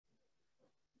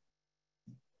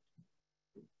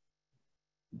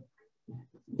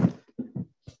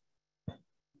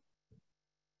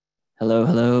Hello,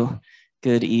 hello.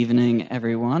 Good evening,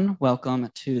 everyone. Welcome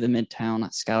to the Midtown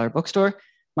Scholar Bookstore.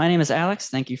 My name is Alex.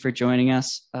 Thank you for joining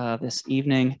us this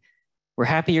evening. We're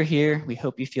happy you're here. We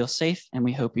hope you feel safe, and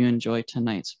we hope you enjoy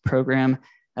tonight's program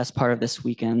as part of this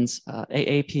weekend's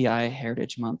AAPI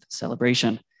Heritage Month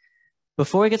celebration.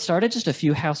 Before we get started, just a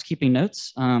few housekeeping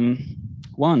notes.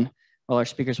 One, while our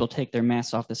speakers will take their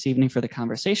masks off this evening for the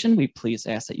conversation, we please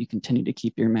ask that you continue to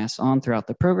keep your masks on throughout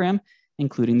the program,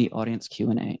 including the audience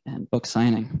Q&A and book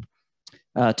signing.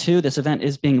 Two, this event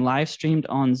is being live streamed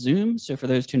on Zoom. So for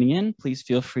those tuning in, please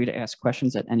feel free to ask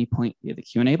questions at any point via the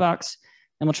Q&A box,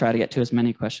 and we'll try to get to as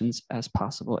many questions as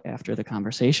possible after the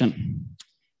conversation.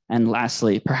 And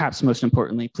lastly, perhaps most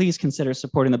importantly, please consider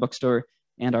supporting the bookstore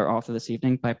and our author this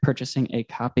evening by purchasing a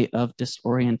copy of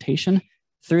Disorientation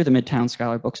through the Midtown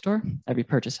Scholar Bookstore. Every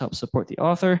purchase helps support the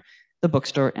author, the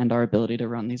bookstore, and our ability to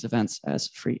run these events as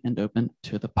free and open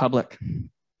to the public.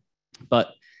 But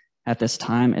at this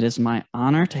time, it is my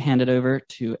honor to hand it over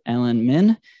to Ellen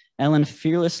Min. Ellen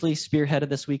fearlessly spearheaded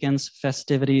this weekend's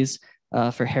festivities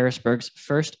for Harrisburg's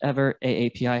first ever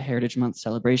AAPI Heritage Month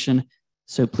celebration.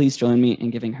 So please join me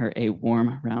in giving her a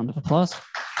warm round of applause.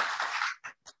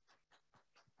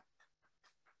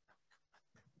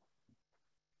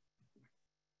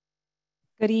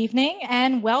 Good evening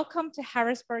and welcome to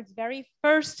Harrisburg's very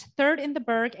first Third in the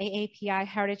Berg AAPI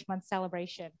Heritage Month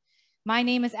celebration. My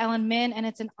name is Ellen Min, and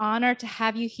it's an honor to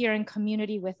have you here in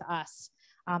community with us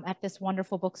at this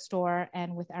wonderful bookstore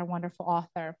and with our wonderful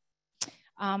author.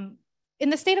 In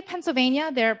the state of Pennsylvania,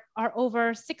 there are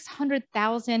over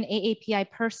 600,000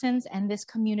 AAPI persons, and this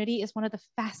community is one of the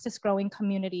fastest growing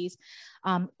communities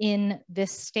in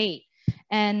this state.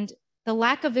 And the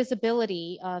lack of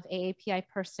visibility of AAPI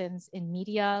persons in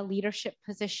media, leadership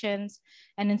positions,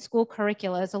 and in school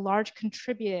curricula is a large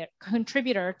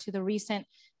contributor to the recent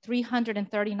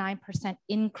 339%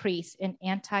 increase in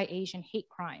anti-Asian hate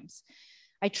crimes.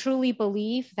 I truly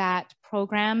believe that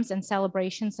programs and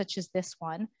celebrations such as this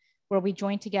one, where we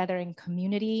join together in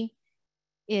community,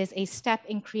 is a step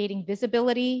in creating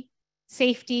visibility,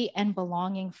 safety, and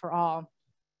belonging for all.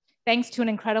 Thanks to an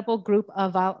incredible group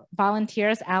of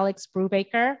volunteers, Alex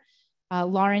Brubaker,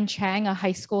 Lauren Chang, a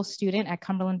high school student at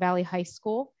Cumberland Valley High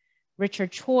School,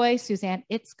 Richard Choi, Suzanne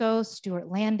Itzko, Stuart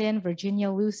Landon,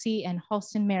 Virginia Lucy, and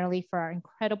Halston Merrily for our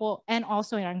incredible, and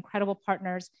also our incredible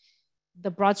partners, the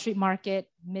Broad Street Market,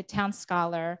 Midtown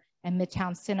Scholar, and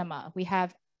Midtown Cinema. We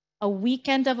have a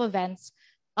weekend of events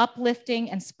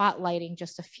uplifting and spotlighting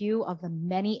just a few of the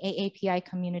many AAPI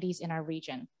communities in our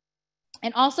region.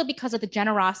 And also because of the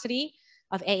generosity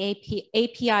of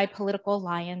API Political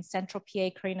Alliance, Central PA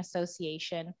Korean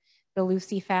Association, the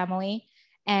Lucy family,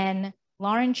 and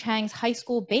Lauren Chang's high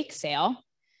school bake sale,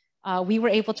 we were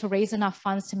able to raise enough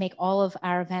funds to make all of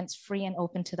our events free and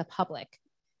open to the public.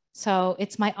 So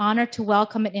it's my honor to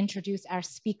welcome and introduce our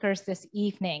speakers this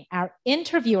evening. Our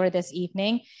interviewer this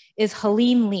evening is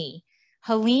Elaine Lee.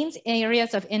 Elaine's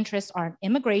areas of interest are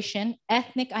immigration,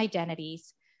 ethnic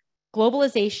identities,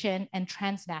 globalization, and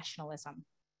transnationalism.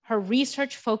 Her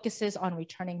research focuses on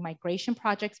returning migration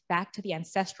projects back to the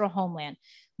ancestral homeland,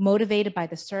 motivated by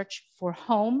the search for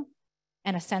home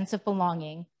and a sense of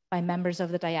belonging by members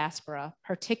of the diaspora,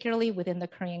 particularly within the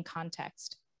Korean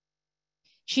context.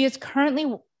 She is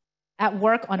currently at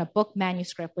work on a book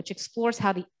manuscript which explores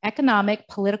how the economic,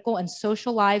 political, and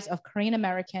social lives of Korean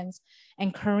Americans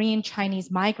and Korean Chinese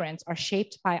migrants are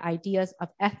shaped by ideas of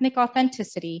ethnic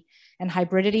authenticity and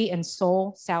hybridity in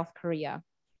Seoul, South Korea.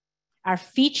 Our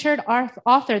featured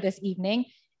author this evening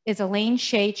is Elaine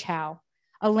Hsieh Chou.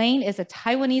 Elaine is a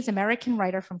Taiwanese American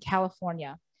writer from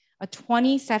California, a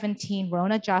 2017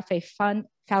 Rona Jaffe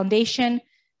Foundation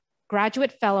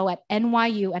graduate fellow at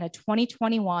NYU and a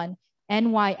 2021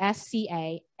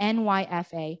 NYSCA,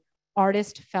 NYFA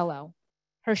Artist Fellow.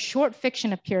 Her short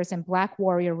fiction appears in Black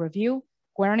Warrior Review,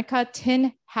 Guernica,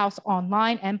 Tin House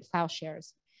Online, and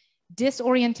Plowshares.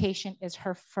 Disorientation is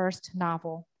her first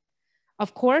novel.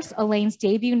 Of course, Elaine's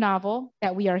debut novel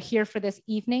that we are here for this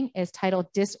evening is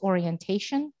titled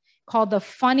Disorientation, called the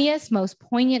funniest, most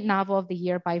poignant novel of the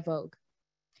year by Vogue.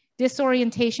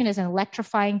 Disorientation is an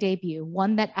electrifying debut,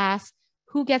 one that asks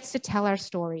who gets to tell our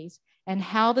stories and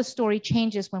how the story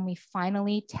changes when we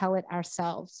finally tell it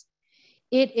ourselves.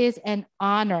 It is an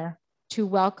honor to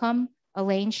welcome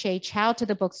Elaine Hsieh Chou to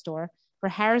the bookstore for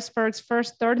Harrisburg's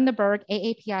first Third in the Berg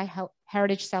AAPI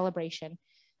Heritage Celebration.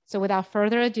 So without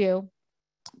further ado,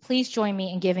 please join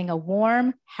me in giving a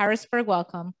warm Harrisburg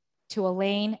welcome to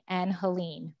Elaine and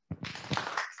Elaine.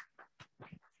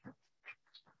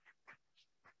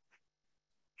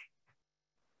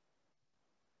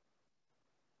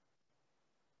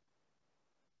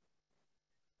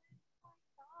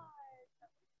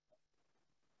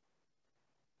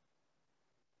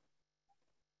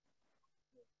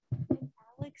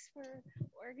 Alex, for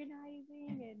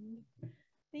organizing, and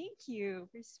thank you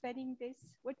for spending this,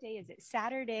 what day is it?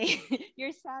 Saturday,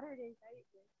 your Saturday night.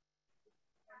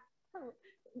 Oh,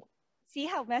 see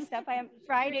how messed up I am?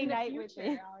 Friday night with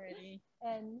it already.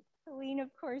 And Elaine, of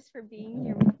course, for being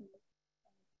here with me.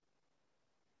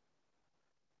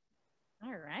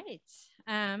 All right.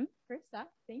 First off,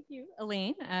 thank you,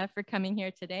 Elaine, for coming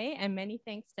here today. And many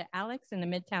thanks to Alex and the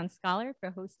Midtown Scholar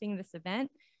for hosting this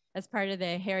event as part of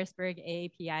the Harrisburg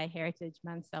AAPI Heritage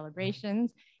Month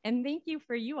celebrations. And thank you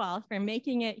for you all for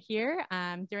making it here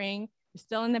we're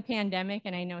still in the pandemic,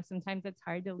 and I know sometimes it's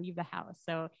hard to leave the house.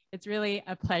 So it's really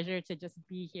a pleasure to just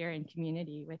be here in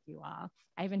community with you all.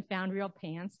 I even found real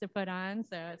pants to put on,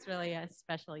 so it's really a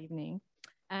special evening.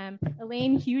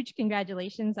 Elaine, huge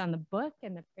congratulations on the book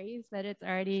and the praise that it's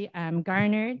already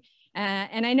garnered.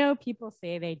 And I know people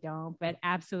say they don't, but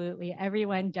absolutely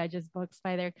everyone judges books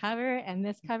by their cover, and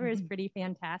this cover is pretty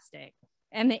fantastic.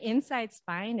 And the inside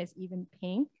spine is even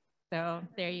pink. So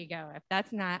there you go. If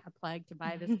that's not a plug to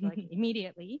buy this book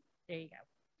immediately, there you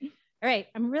go. All right,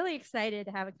 I'm really excited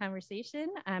to have a conversation,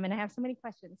 and I have so many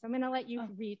questions. So I'm going to let you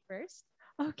read first.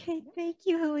 Okay, thank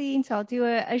you, Helene. So I'll do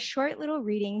a short little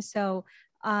reading. So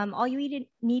all you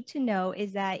need to know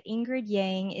is that Ingrid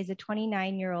Yang is a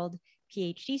 29-year-old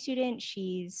PhD student.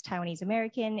 She's Taiwanese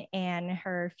American, and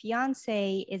her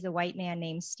fiance is a white man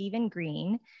named Stephen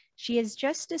Green. She has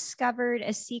just discovered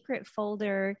a secret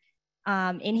folder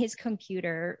in his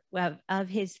computer of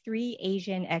his 3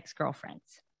 Asian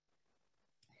ex-girlfriends.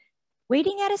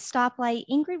 Waiting at a stoplight,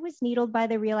 Ingrid was needled by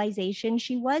the realization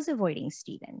she was avoiding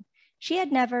Stephen. She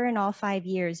had never in all 5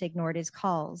 years ignored his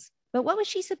calls. But what was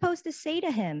she supposed to say to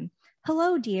him?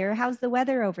 Hello, dear, how's the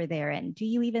weather over there? And do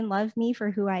you even love me for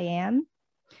who I am?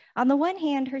 On the one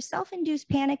hand, her self-induced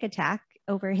panic attack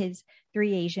over his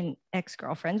 3 Asian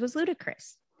ex-girlfriends was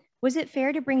ludicrous. Was it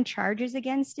fair to bring charges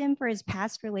against him for his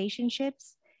past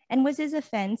relationships? And was his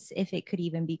offense, if it could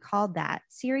even be called that,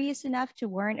 serious enough to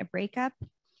warrant a breakup?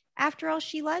 After all,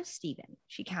 she loved Stephen.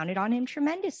 She counted on him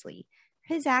tremendously.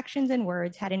 His actions and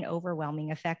words had an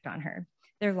overwhelming effect on her.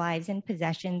 Their lives and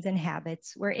possessions and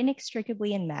habits were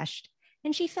inextricably enmeshed,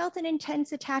 and she felt an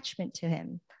intense attachment to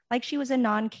him, like she was a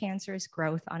non-cancerous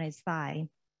growth on his thigh.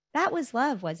 That was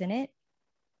love, wasn't it?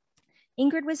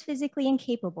 Ingrid was physically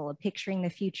incapable of picturing the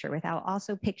future without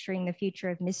also picturing the future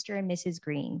of Mr. and Mrs.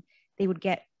 Green. They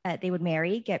would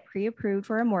marry, get pre-approved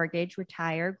for a mortgage,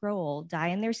 retire, grow old, die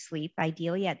in their sleep,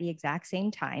 ideally at the exact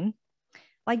same time.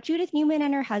 Like Judith Newman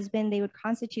and her husband, they would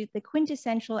constitute the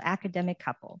quintessential academic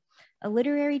couple, a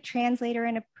literary translator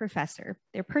and a professor.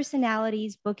 Their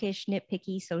personalities, bookish,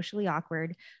 nitpicky, socially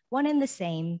awkward, one and the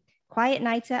same. Quiet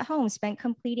nights at home spent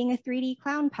completing a 3D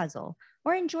clown puzzle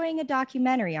or enjoying a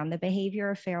documentary on the behavior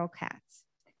of feral cats.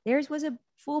 Theirs was a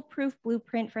foolproof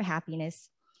blueprint for happiness.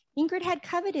 Ingrid had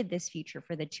coveted this future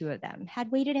for the two of them,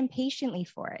 had waited impatiently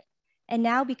for it. And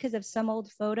now, because of some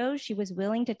old photos, she was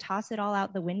willing to toss it all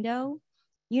out the window.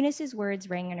 Eunice's words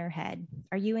rang in her head.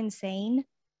 Are you insane?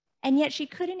 And yet she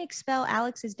couldn't expel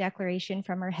Alex's declaration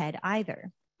from her head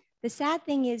either. The sad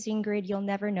thing is, Ingrid, you'll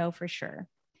never know for sure.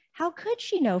 How could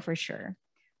she know for sure?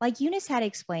 Like Eunice had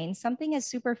explained, something as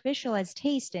superficial as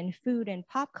taste in food and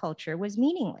pop culture was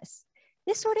meaningless.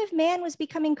 This sort of man was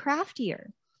becoming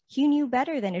craftier. Hugh knew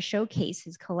better than to showcase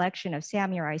his collection of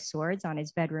samurai swords on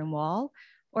his bedroom wall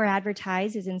or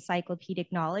advertise his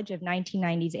encyclopedic knowledge of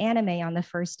 1990s anime on the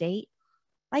first date.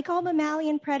 Like all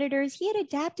mammalian predators, he had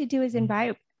adapted to his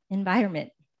environment.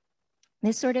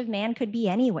 This sort of man could be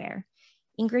anywhere.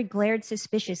 Ingrid glared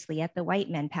suspiciously at the white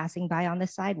men passing by on the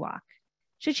sidewalk.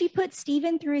 Should she put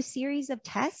Stephen through a series of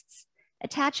tests?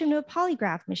 Attach him to a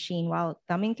polygraph machine while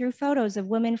thumbing through photos of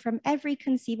women from every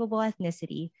conceivable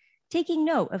ethnicity, taking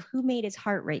note of who made his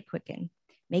heart rate quicken?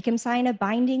 Make him sign a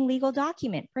binding legal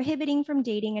document prohibiting from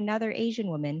dating another Asian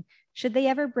woman should they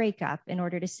ever break up in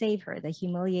order to save her the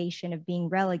humiliation of being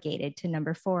relegated to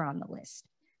number 4 on the list.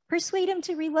 Persuade him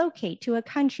to relocate to a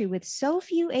country with so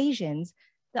few Asians,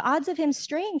 the odds of him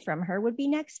straying from her would be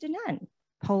next to none.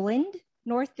 Poland?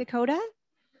 North Dakota?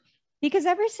 Because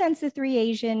ever since the 3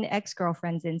 Asian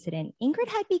ex-girlfriends incident, Ingrid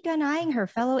had begun eyeing her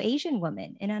fellow Asian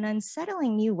woman in an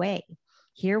unsettling new way.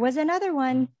 Here was another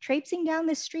one, traipsing down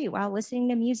the street while listening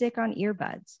to music on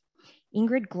earbuds.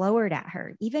 Ingrid glowered at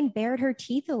her, even bared her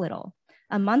teeth a little.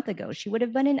 A month ago, she would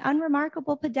have been an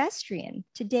unremarkable pedestrian.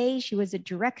 Today, she was a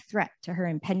direct threat to her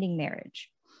impending marriage.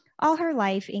 All her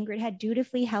life, Ingrid had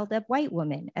dutifully held up white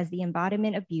women as the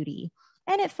embodiment of beauty,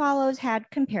 and it follows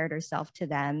had compared herself to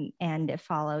them, and it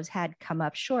follows had come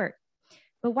up short.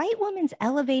 But white woman's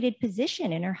elevated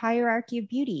position in her hierarchy of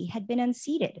beauty had been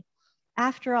unseated.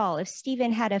 After all, if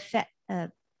Stephen had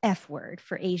F word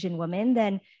for Asian women,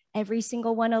 then every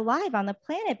single one alive on the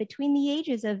planet between the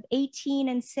ages of 18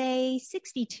 and say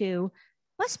 62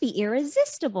 must be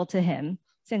irresistible to him,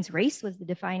 since race was the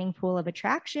defining pool of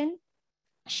attraction.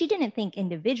 She didn't think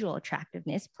individual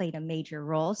attractiveness played a major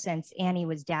role, since Annie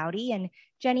was dowdy and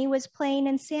Jenny was plain,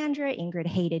 and Sandra, Ingrid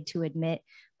hated to admit,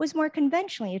 was more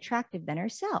conventionally attractive than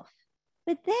herself.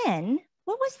 But then,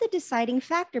 what was the deciding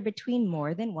factor between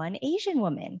more than one Asian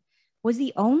woman? Was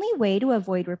the only way to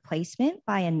avoid replacement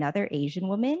by another Asian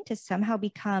woman to somehow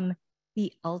become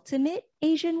the ultimate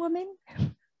Asian woman?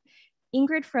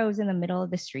 Ingrid froze in the middle of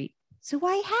the street. So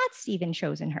why had Stephen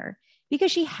chosen her?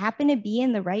 Because she happened to be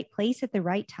in the right place at the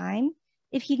right time?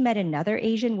 If he'd met another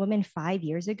Asian woman 5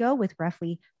 years ago with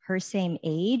roughly her same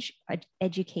age,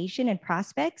 education, and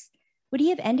prospects, would he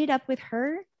have ended up with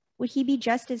her? Would he be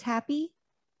just as happy?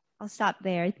 I'll stop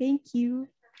there. Thank you.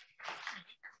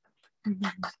 All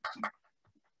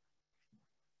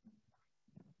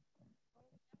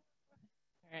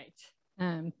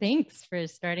right. Thanks for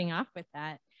starting off with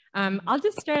that. I'll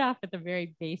just start off with a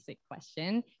very basic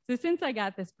question. So since I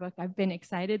got this book, I've been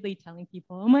excitedly telling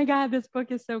people, oh my God, this book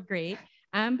is so great.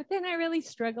 But then I really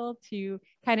struggle to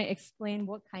kind of explain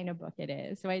what kind of book it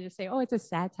is. So I just say, oh, it's a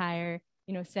satire,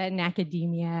 set in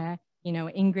academia.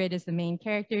 Ingrid is the main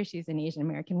character. She's an Asian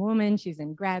American woman. She's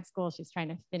in grad school. She's trying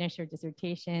to finish her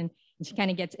dissertation. And she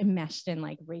kind of gets enmeshed in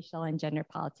like racial and gender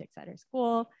politics at her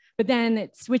school. But then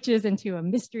it switches into a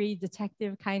mystery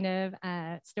detective kind of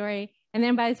story. And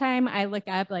then by the time I look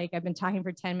up, like I've been talking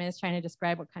for 10 minutes trying to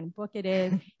describe what kind of book it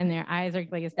is, and their eyes are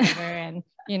glazed over. And,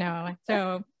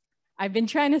 so I've been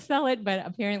trying to sell it, but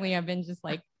apparently I've been just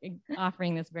like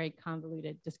offering this very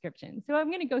convoluted description. So I'm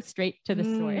going to go straight to the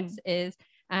source is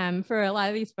for a lot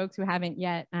of these folks who haven't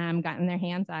yet gotten their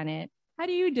hands on it, how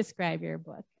do you describe your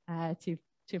book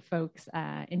to folks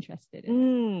interested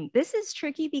in it? This is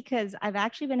tricky because I've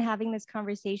actually been having this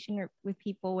conversation with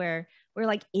people where we're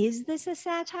like, is this a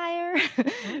satire?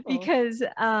 Because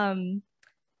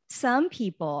some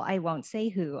people, I won't say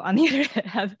who, on the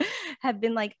internet have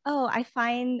been like, oh, I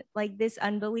find like this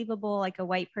unbelievable, like a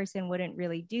white person wouldn't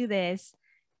really do this.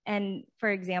 And for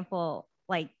example,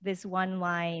 like this one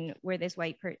line where this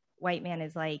white man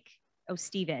is like, oh,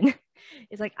 Stephen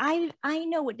is like, I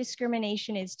know what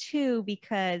discrimination is too,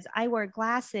 because I wore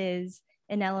glasses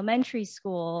in elementary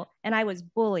school and I was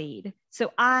bullied.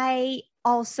 So I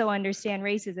also understand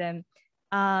racism.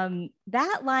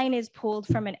 That line is pulled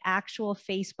from an actual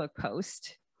Facebook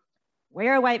post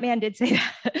where a white man did say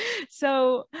that.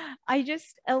 So I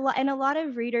just, and a lot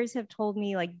of readers have told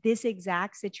me like this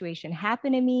exact situation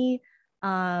happened to me.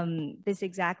 This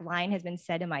exact line has been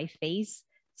said in my face.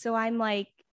 So I'm like,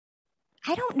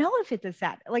 I don't know if it's a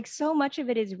satire. Like so much of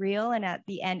it is real. And at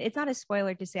the end, it's not a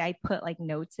spoiler to say I put like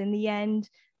notes in the end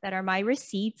that are my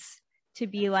receipts to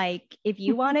be like, if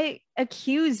you want to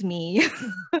accuse me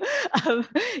of,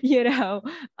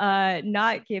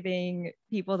 not giving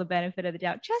people the benefit of the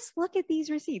doubt, just look at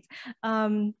these receipts.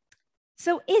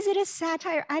 So is it a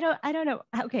satire? I don't know.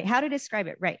 Okay, how to describe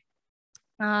it, right?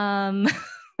 I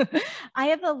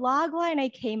have a log line I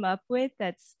came up with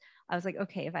I was like,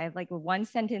 okay, if I have like a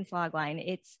 1-sentence log line,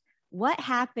 it's what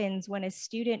happens when a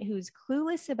student who's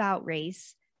clueless about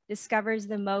race discovers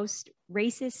the most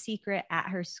racist secret at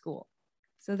her school.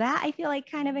 So that I feel like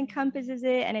kind of encompasses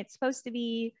it. And it's supposed to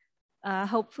be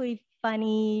hopefully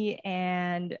funny.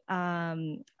 And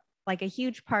like a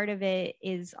huge part of it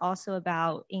is also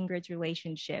about Ingrid's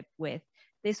relationship with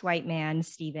this white man,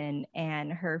 Stephen,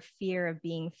 and her fear of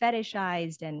being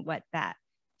fetishized and what that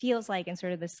feels like and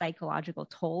sort of the psychological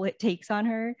toll it takes on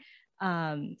her.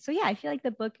 So yeah, I feel like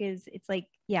the book it's like,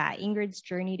 yeah, Ingrid's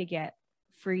journey to get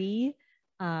free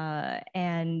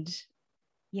and,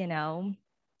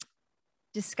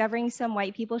 discovering some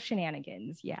white people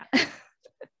shenanigans. Yeah.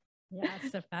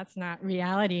 Yes, if that's not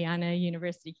reality on a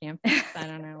university campus, I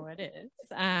don't know what is.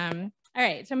 All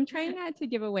right, so I'm trying not to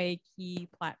give away key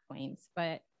plot points,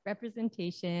 but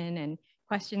representation and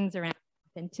questions around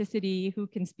authenticity, who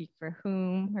can speak for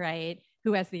whom, right?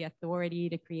 Who has the authority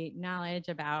to create knowledge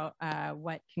about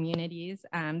what communities?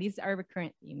 These are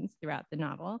recurrent themes throughout the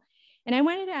novel. And I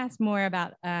wanted to ask more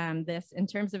about this in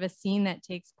terms of a scene that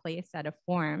takes place at a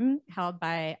forum held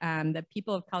by the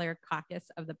People of Color Caucus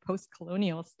of the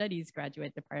Post-Colonial Studies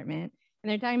Graduate Department.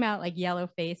 And they're talking about like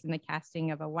Yellowface and the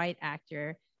casting of a white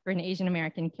actor for an Asian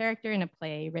American character in a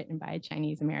play written by a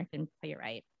Chinese American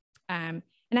playwright. And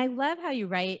I love how you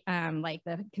write like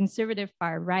the conservative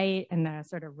far right and the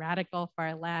sort of radical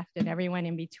far left, and everyone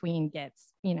in between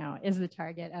gets, is the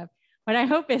target of what I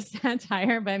hope is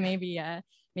satire, but maybe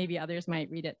others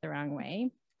might read it the wrong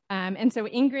way. And so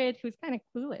Ingrid, who's kind of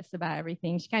clueless about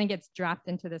everything, she kind of gets dropped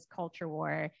into this culture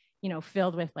war,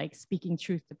 filled with like speaking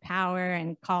truth to power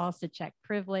and calls to check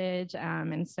privilege,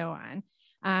 and so on.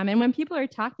 And when people are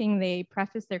talking, they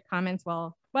preface their comments,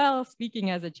 well, speaking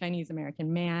as a Chinese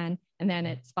American man, and then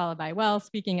it's followed by, well,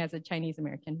 speaking as a Chinese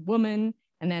American woman,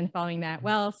 and then following that,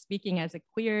 well, speaking as a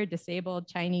queer, disabled,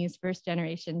 Chinese,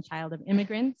 first-generation child of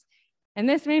immigrants. And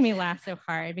this made me laugh so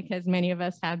hard because many of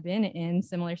us have been in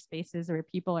similar spaces where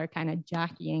people are kind of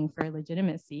jockeying for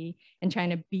legitimacy and trying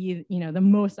to be, the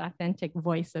most authentic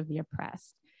voice of the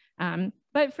oppressed.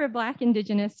 But for Black,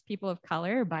 Indigenous, people of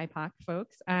color, BIPOC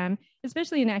folks,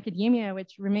 especially in academia,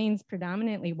 which remains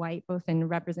predominantly white, both in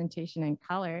representation and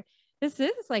color, this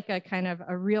is like a kind of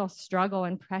a real struggle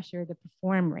and pressure to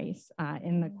perform race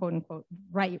in the quote unquote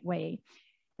right way.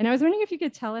 And I was wondering if you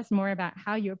could tell us more about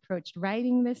how you approached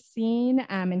writing this scene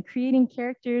and creating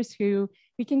characters who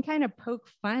we can kind of poke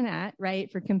fun at,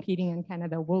 right, for competing in kind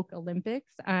of the woke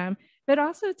Olympics, but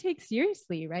also take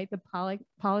seriously, right, the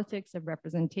politics of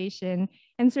representation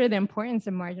and sort of the importance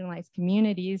of marginalized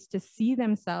communities to see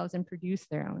themselves and produce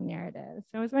their own narratives.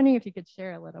 So I was wondering if you could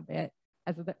share a little bit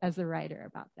as a writer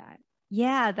about that.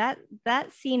 Yeah,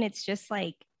 that scene, it's just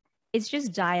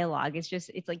dialogue. It's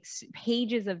like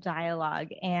pages of dialogue.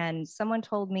 And someone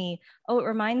told me, oh, it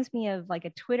reminds me of like a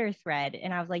Twitter thread.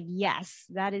 And I was like, yes,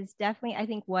 that is definitely, I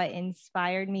think what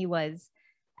inspired me was,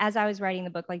 as I was writing the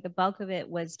book, like the bulk of it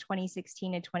was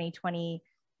 2016 to 2020.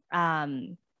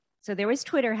 So there was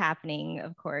Twitter happening,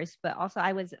 of course, but also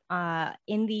I was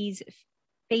in these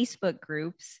Facebook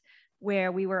groups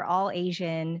where we were all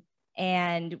Asian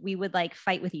and we would like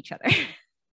fight with each other.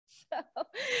 So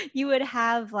you would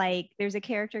have like, there's a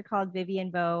character called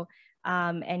Vivian Bo,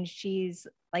 and she's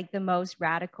like the most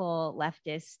radical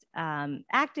leftist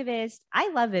activist. I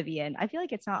love Vivian. I feel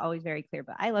like it's not always very clear,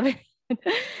 but I love it.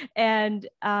 And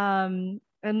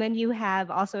then you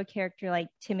have also a character like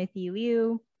Timothy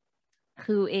Liu,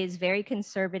 who is very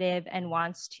conservative and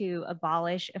wants to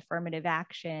abolish affirmative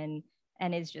action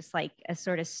and is just like a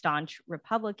sort of staunch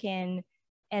Republican.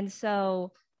 And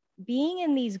so being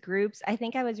in these groups, I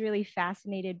think I was really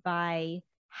fascinated by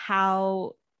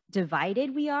how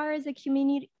divided we are as a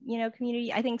community,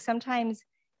 community. I think sometimes,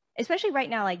 especially right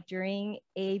now, like during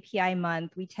AAPI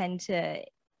month, we tend to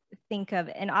think of,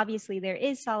 and obviously there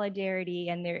is solidarity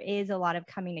and there is a lot of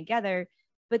coming together,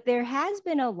 but there has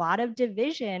been a lot of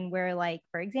division where, like,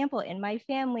 for example, in my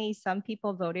family, some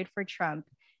people voted for Trump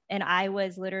and I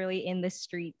was literally in the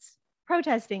streets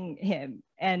protesting him.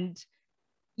 And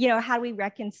how do we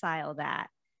reconcile that?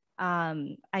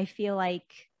 I feel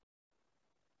like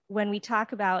when we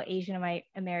talk about Asian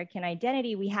American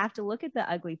identity, we have to look at the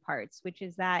ugly parts, which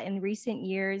is that in recent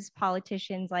years,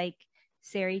 politicians like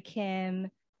Sari Kim,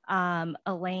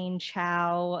 Elaine,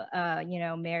 Chou,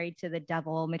 married to the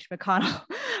devil, Mitch McConnell,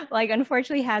 like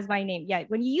unfortunately has my name. Yeah,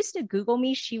 when you used to Google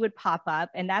me, she would pop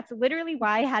up, and that's literally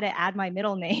why I had to add my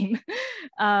middle name.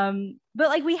 But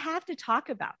like we have to talk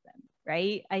about them.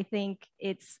 Right? I think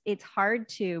it's hard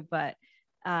to, but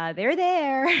they're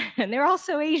there and they're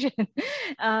also Asian.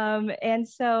 And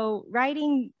so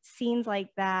writing scenes like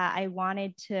that, I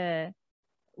wanted to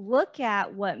look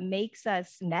at what makes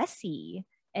us messy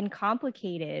and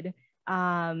complicated.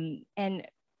 And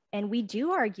we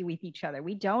do argue with each other.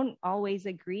 We don't always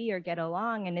agree or get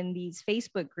along. And in these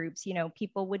Facebook groups,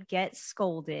 people would get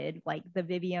scolded. Like the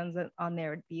Vivians on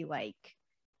there would be like,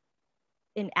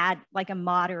 like a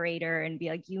moderator and be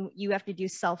like, you have to do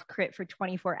self-crit for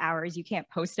 24 hours. You can't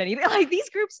post anything. Like these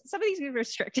groups, some of these groups are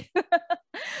strict.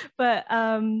 But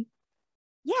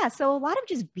yeah, so a lot of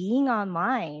just being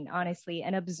online, honestly,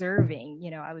 and observing,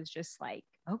 I was just like,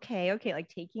 okay, like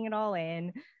taking it all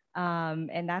in.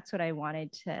 And that's what I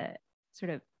wanted to sort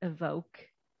of evoke.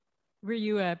 Were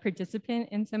you a participant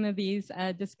in some of these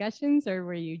discussions, or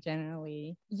were you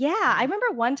generally? Yeah, I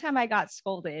remember one time I got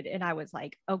scolded and I was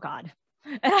like, oh God.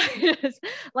 And I just,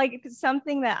 like,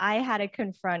 something that I had to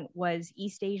confront was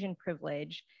East Asian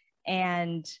privilege.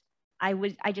 And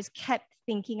I just kept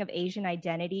thinking of Asian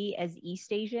identity as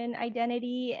East Asian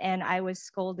identity. And I was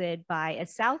scolded by a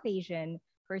South Asian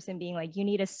person being like, you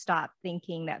need to stop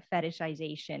thinking that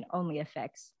fetishization only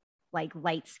affects like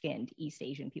light-skinned East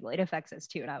Asian people. It affects us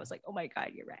too. And I was like, oh my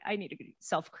God, you're right. I need to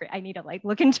self-crit. I need to like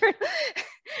look into.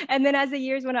 And then as the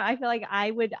years went on, I feel like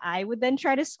I would then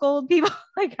try to scold people.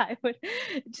 Like I would.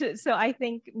 So I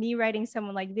think me writing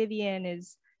someone like Vivian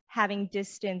is having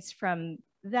distance from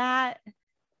that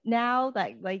now.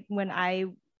 That like when I,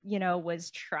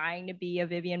 was trying to be a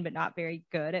Vivian, but not very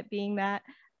good at being that,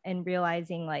 and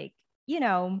realizing like,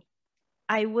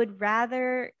 I would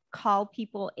rather call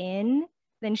people in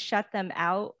than shut them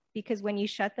out because when you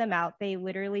shut them out, they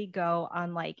literally go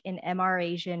on like an MR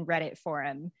Asian Reddit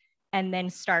forum and then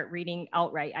start reading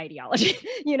outright ideology,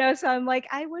 you know? So I'm like,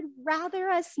 I would rather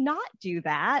us not do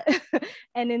that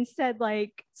and instead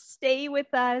like stay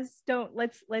with us.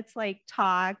 Let's like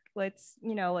talk, let's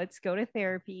go to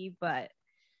therapy, but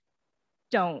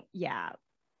don't,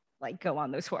 like go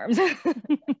on those forums.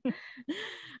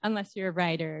 Unless you're a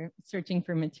writer searching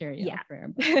for material for a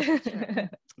book.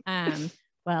 Sure.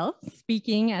 Well,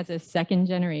 speaking as a second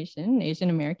generation Asian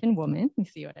American woman, you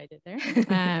see what I did there?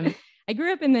 I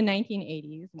grew up in the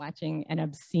 1980s watching an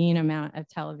obscene amount of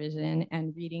television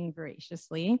and reading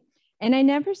voraciously. And I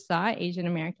never saw Asian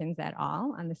Americans at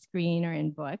all on the screen or in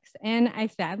books. And I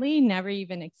sadly never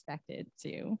even expected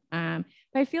to. But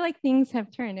I feel like things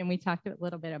have turned, and we talked a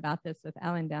little bit about this with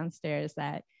Ellen downstairs,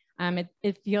 that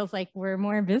it feels like we're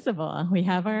more visible. We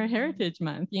have our Heritage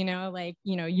Month, you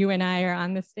and I are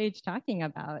on the stage talking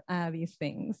about these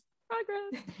things.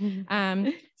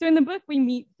 Progress. So in the book, we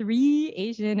meet 3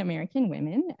 Asian American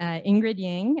women, Ingrid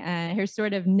Yang, her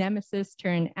sort of nemesis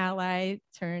turned ally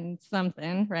turned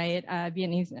something, right?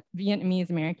 Vietnamese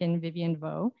American Vivian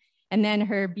Vo, and then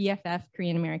her BFF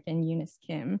Korean American Eunice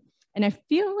Kim. And I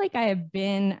feel like I have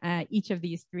been each of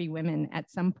these 3 women at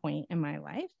some point in my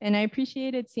life. And I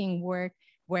appreciated seeing work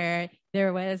where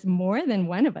there was more than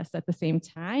one of us at the same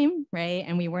time, right?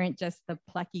 And we weren't just the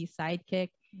plucky sidekick.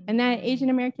 And that Asian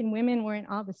American women weren't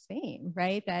all the same,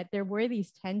 right? That there were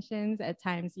these tensions at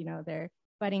times, they're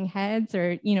butting heads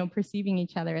or, perceiving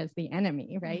each other as the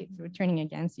enemy, right? So we're turning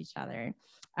against each other.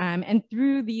 And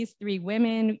through these 3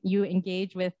 women, you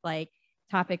engage with like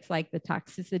topics like the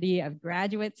toxicity of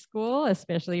graduate school,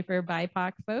 especially for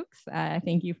BIPOC folks.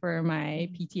 Thank you for my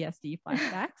PTSD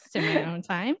flashbacks to my own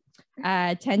time.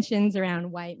 Tensions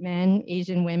around white men,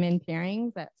 Asian women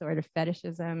pairings, that sort of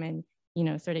fetishism and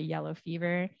sort of yellow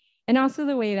fever. And also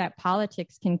the way that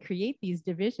politics can create these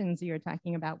divisions you were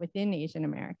talking about within Asian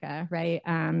America, right?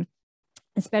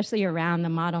 Especially around the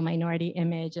model minority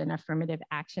image and affirmative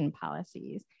action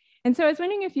policies. And so I was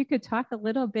wondering if you could talk a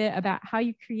little bit about how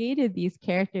you created these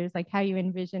characters, like how you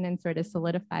envisioned and sort of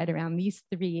solidified around these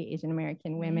 3 Asian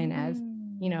American women as,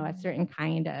 a certain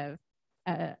kind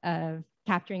of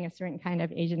capturing a certain kind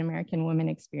of Asian American woman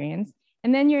experience.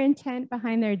 And then your intent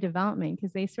behind their development,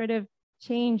 because they sort of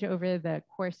change over the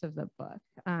course of the book.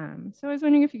 So I was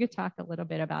wondering if you could talk a little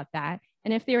bit about that,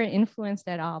 and if they were influenced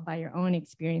at all by your own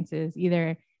experiences,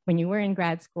 either when you were in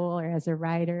grad school or as a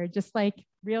writer, just like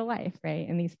real life, right,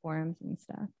 in these forums and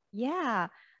stuff. Yeah.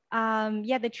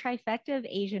 The trifecta of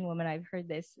Asian woman, I've heard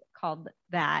this called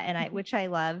that, and which I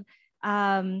love.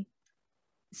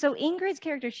 So Ingrid's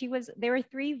character, there were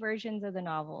 3 versions of the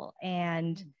novel,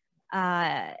 and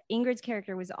Ingrid's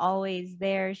character was always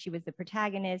there. She was the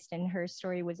protagonist and her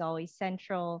story was always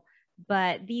central.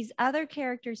 But these other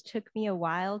characters took me a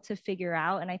while to figure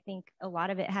out. And I think a lot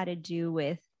of it had to do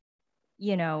with,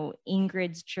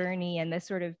 Ingrid's journey and the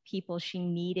sort of people she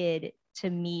needed to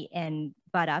meet and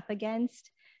butt up against.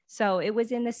 So it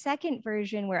was in the second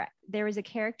version where there was a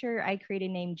character I created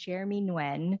named Jeremy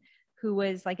Nguyen, who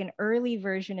was like an early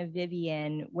version of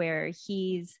Vivian, where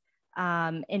he's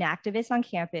an activist on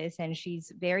campus and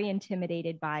she's very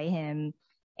intimidated by him.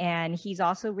 And he's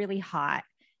also really hot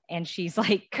and she's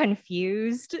like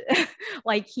confused.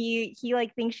 Like he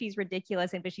like thinks she's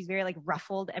ridiculous, but she's very like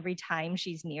ruffled every time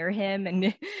she's near him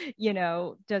and,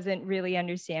 doesn't really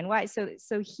understand why. So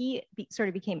he sort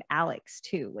of became Alex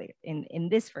too later in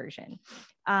this version.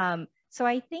 So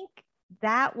I think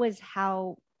that was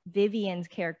how Vivian's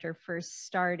character first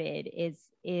started,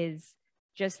 is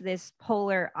just this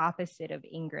polar opposite of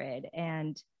Ingrid.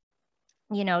 And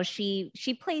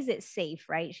she plays it safe,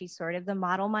 right? She's sort of the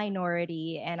model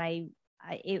minority, and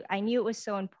I knew it was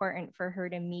so important for her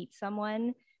to meet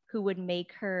someone who would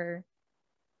make her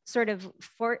sort of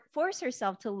force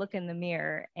herself to look in the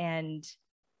mirror and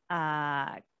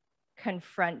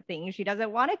confront things she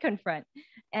doesn't want to confront.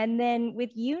 And then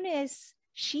with Eunice,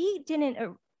 she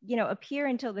didn't appear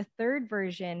until the third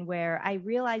version, where I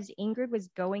realized Ingrid was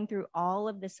going through all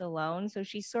of this alone. So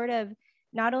she sort of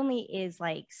not only is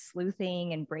like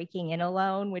sleuthing and breaking in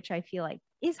alone, which I feel like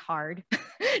is hard.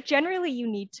 Generally, you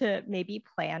need to maybe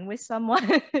plan with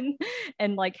someone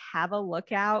and like have a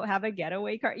lookout, have a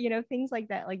getaway car, things like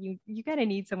that. Like you kind of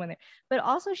need someone there. But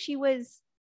also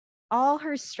all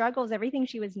her struggles, everything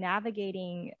she was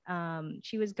navigating,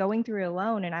 she was going through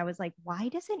alone. And I was like, why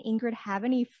doesn't Ingrid have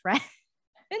any friends?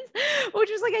 Which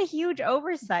was like a huge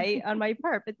oversight on my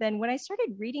part. But then when I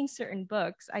started reading certain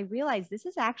books, I realized this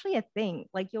is actually a thing.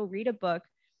 Like you'll read a book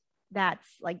that's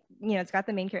like, you know, it's got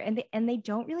the main character, and they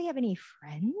don't really have any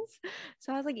friends.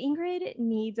 So I was like, Ingrid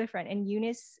needs a friend, and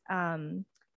Eunice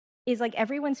is like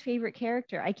everyone's favorite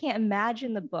character. I can't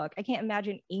imagine the book. I can't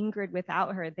imagine Ingrid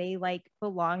without her. They like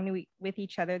belong with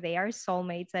each other. They are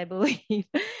soulmates, I believe.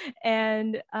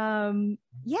 And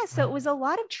yeah, so it was a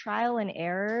lot of trial and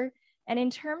error. And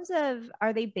in terms of,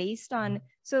 are they based on,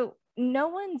 so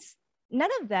none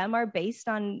of them are based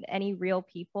on any real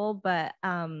people, but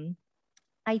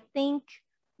I think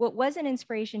what was an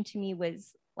inspiration to me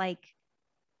was like,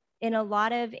 in a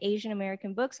lot of Asian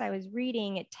American books I was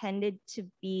reading, it tended to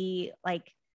be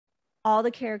like all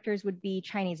the characters would be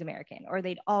Chinese American, or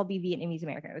they'd all be Vietnamese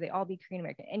American, or they'd all be Korean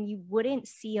American. And you wouldn't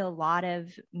see a lot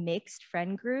of mixed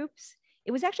friend groups.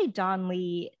 It was actually Don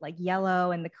Lee, like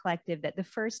Yellow and the Collective, that the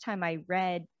first time I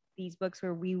read these books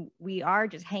where we are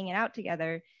just hanging out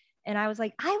together. And I was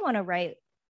like, I want to write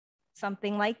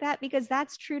something like that, because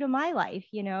that's true to my life,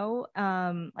 you know.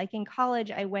 Like in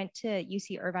college, I went to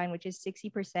UC Irvine, which is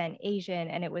 60% Asian,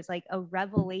 and it was like a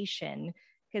revelation,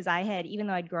 because I had, even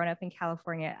though I'd grown up in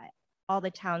California, all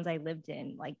the towns I lived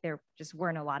in, like there just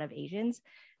weren't a lot of Asians.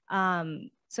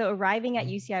 So arriving at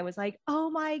UC, I was like, oh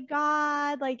my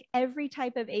God, like every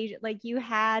type of Asian, like you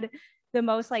had the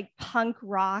most like punk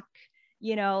rock,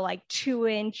 you know, like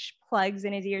 2-inch plugs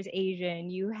in his ears Asian.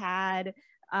 You had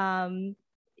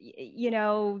you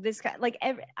know, this guy, like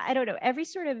I don't know, every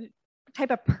sort of type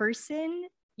of person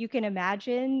you can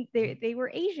imagine, they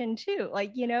were Asian too.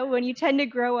 Like, you know, when you tend to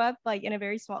grow up like in a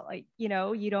very small, like, you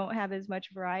know, you don't have as much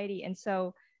variety. And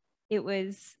so it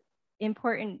was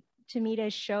important to me to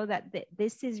show that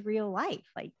this is real life.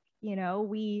 Like, you know,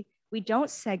 we don't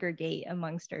segregate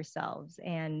amongst ourselves.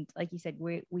 And like you said,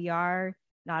 we are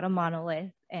not a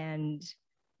monolith, and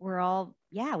we're all,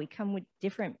 yeah, we come with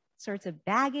different sorts of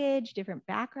baggage, different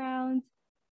backgrounds.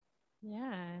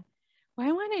 Yeah. Well,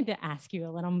 I wanted to ask you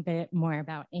a little bit more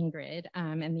about Ingrid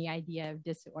and the idea of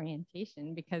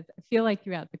disorientation, because I feel like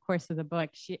throughout the course of the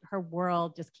book, her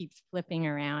world just keeps flipping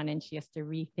around, and she has to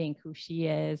rethink who she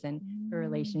is and her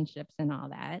relationships and all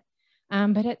that.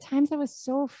 But at times I was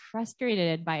so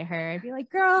frustrated by her. I'd be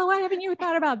like, girl, why haven't you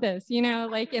thought about this? You know,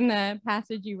 like in the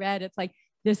passage you read, it's like,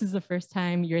 this is the first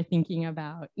time you're thinking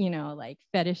about, you know, like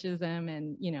fetishism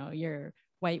and, you know, your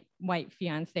white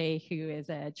fiance who is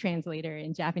a translator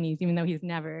in Japanese, even though he's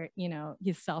never, you know,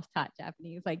 he's self-taught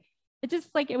Japanese. Like, it just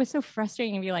like, it was so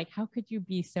frustrating to be like, how could you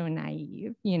be so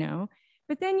naive, you know?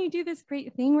 But then you do this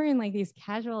great thing where in like these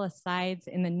casual asides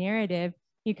in the narrative,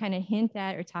 you kind of hint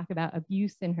at or talk about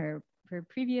abuse in her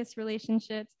previous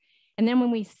relationships. And then when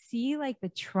we see like the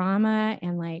trauma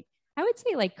and like, I would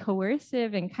say like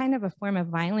coercive and kind of a form of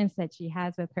violence that she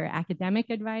has with her academic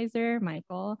advisor,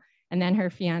 Michael, and then her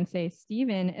fiance,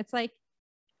 Stephen, it's like,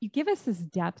 you give us this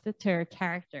depth to her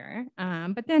character.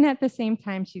 But then at the same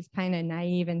time, she's kind of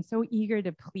naive and so eager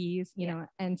to please, you know,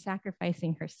 and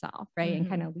sacrificing herself, right? And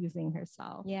kind of losing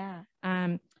herself. Yeah.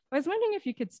 I was wondering if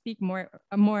you could speak more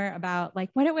about like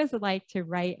what it was like to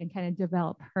write and kind of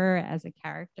develop her as a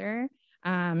character.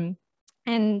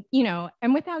 And, you know,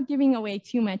 and without giving away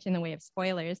too much in the way of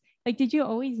spoilers, like, did you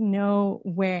always know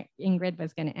where Ingrid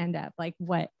was going to end up, like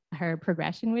what her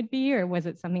progression would be, or was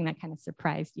it something that kind of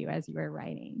surprised you as you were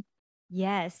writing?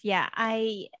 Yes. Yeah.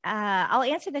 I'll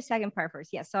answer the second part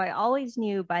first. Yes. So I always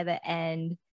knew by the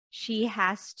end, she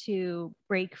has to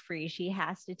break free. She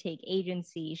has to take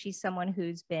agency. She's someone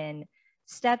who's been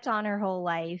stepped on her whole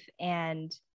life.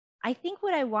 And I think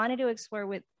what I wanted to explore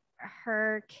with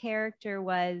her character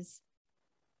was,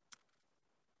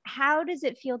 how does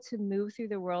it feel to move through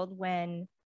the world when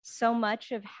so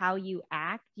much of how you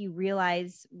act, you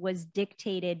realize was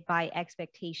dictated by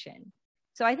expectation?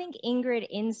 So I think Ingrid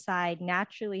inside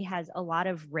naturally has a lot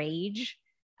of rage.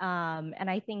 And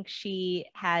I think she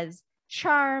has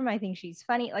charm. I think she's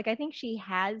funny. Like, I think she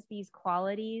has these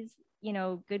qualities, you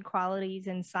know, good qualities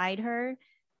inside her.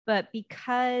 But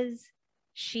because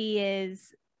she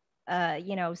is,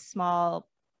 you know, small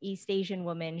East Asian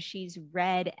woman, she's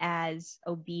read as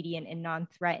obedient and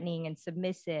non-threatening and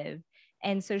submissive.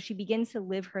 And so she begins to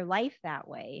live her life that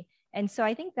way. And so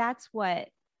I think that's what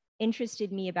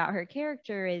interested me about her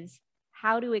character, is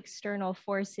how do external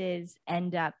forces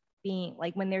end up being,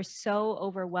 like, when they're so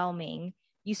overwhelming,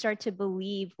 you start to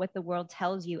believe what the world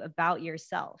tells you about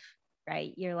yourself,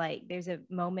 right? You're like, there's a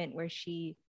moment where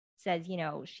she says, you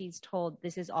know, she's told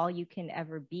this is all you can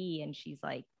ever be. And she's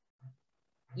like,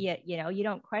 yeah, you know, you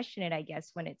don't question it, I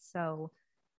guess, when it's so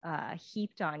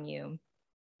heaped on you.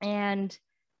 And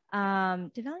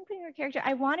developing her character,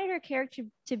 I wanted her character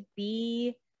to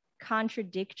be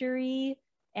contradictory.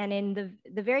 And in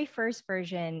the very first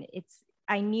version,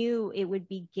 I knew it would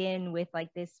begin with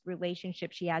like this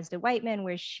relationship she has to white men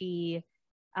where she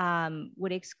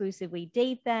would exclusively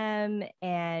date them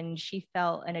and she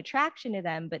felt an attraction to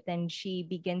them, but then she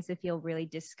begins to feel really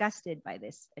disgusted by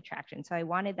this attraction. So I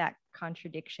wanted that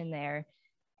contradiction there.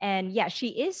 And yeah, she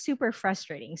is super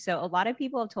frustrating. So a lot of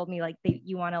people have told me like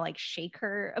you want to like shake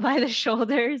her by the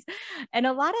shoulders. And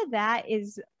a lot of that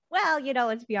is, well, you know,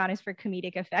 let's be honest, for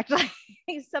comedic effect. Like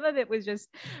some of it was just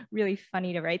really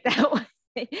funny to write that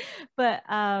way. But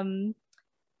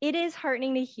it is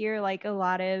heartening to hear like a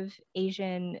lot of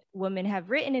Asian women have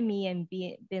written to me and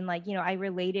been like, you know, I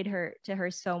related to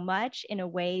her so much in a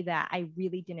way that I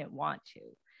really didn't want to.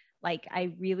 Like,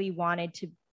 I really wanted to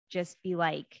just be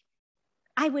like,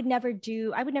 I would never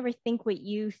think what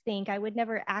you think. I would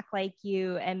never act like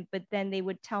you. But then they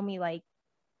would tell me like,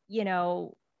 you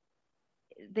know,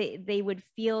 they would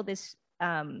feel this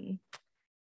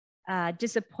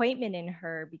disappointment in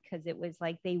her because it was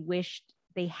like they wished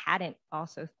they hadn't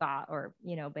also thought or,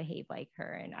 you know, behaved like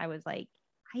her. And I was like,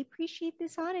 I appreciate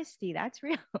this honesty. That's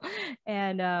real.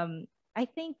 And I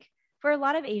think for a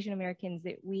lot of Asian Americans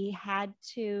that we had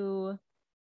to,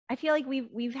 I feel like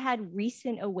we've had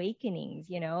recent awakenings,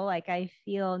 you know, like I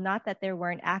feel not that there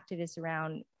weren't activists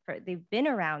around, they've been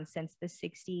around since the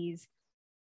 60s.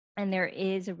 And there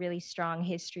is a really strong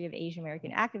history of Asian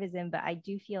American activism, but I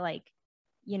do feel like,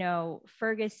 you know,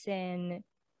 Ferguson,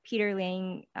 Peter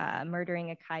Lang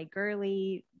murdering Akai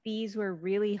Gurley, these were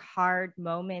really hard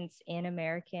moments in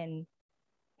American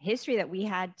history that we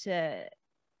had to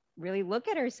really look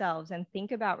at ourselves and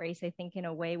think about race, I think, in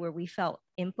a way where we felt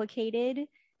implicated,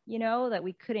 you know, that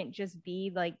we couldn't just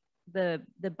be like the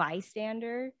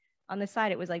bystander on the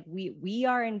side. It was like we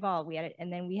are involved.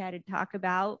 And then we had to talk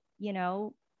about, you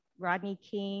know, Rodney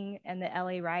King and the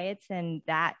LA riots, and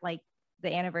that like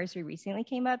the anniversary recently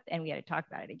came up and we had to talk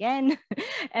about it again.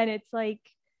 And it's like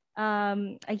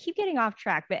I keep getting off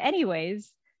track, but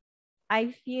anyways,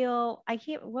 I feel I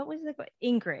can't, what was the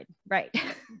Ingrid, right?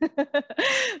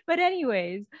 But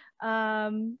anyways,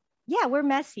 yeah, we're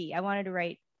messy. I wanted to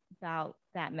write about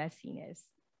that messiness.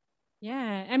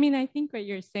 Yeah, I mean, I think what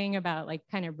you're saying about like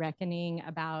kind of reckoning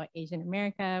about Asian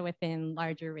America within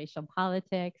larger racial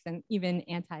politics and even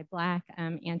anti-Black,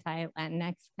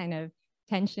 anti-Latinx kind of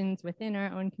tensions within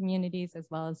our own communities, as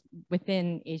well as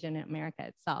within Asian America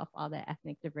itself, all the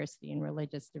ethnic diversity and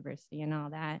religious diversity and all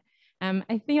that.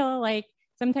 I feel like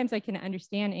sometimes I can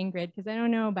understand Ingrid, because I don't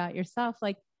know about yourself,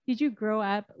 like, did you grow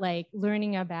up like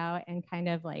learning about and kind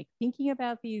of like thinking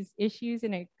about these issues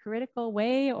in a critical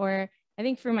way? Or I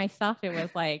think for myself, it was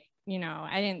like, you know,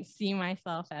 I didn't see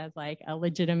myself as like a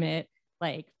legitimate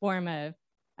like form of,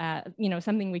 you know,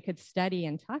 something we could study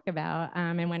and talk about.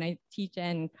 And when I teach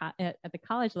at the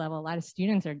college level, a lot of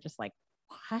students are just like,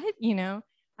 what, you know?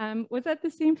 Was that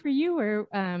the same for you, or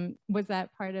was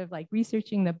that part of like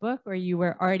researching the book, or you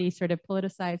were already sort of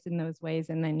politicized in those ways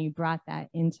and then you brought that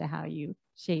into how you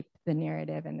shaped the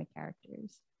narrative and the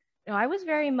characters? No, I was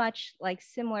very much like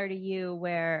similar to you,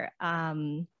 where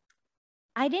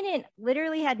I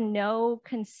literally had no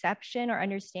conception or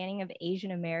understanding of Asian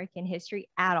American history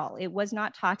at all. It was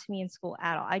not taught to me in school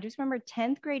at all. I just remember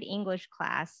 10th grade English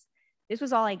class. This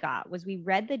was all I got, was we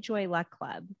read the Joy Luck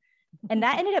Club. And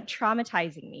that ended up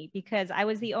traumatizing me because I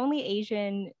was the only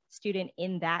Asian student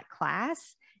in that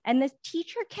class. And the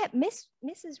teacher kept,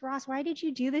 Mrs. Ross, why did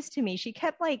you do this to me? She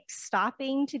kept like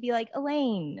stopping to be like,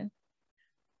 Elaine,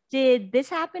 did this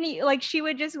happen to you? Like, she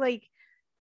would just like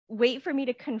wait for me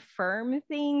to confirm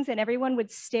things, and everyone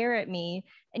would stare at me.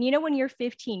 And you know, when you're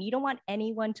 15, you don't want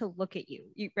anyone to look at you,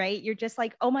 right? You're just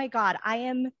like, oh my God, I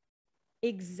am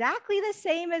exactly the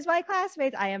same as my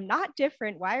classmates. I am not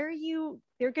different. Why are you,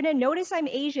 they're going to notice I'm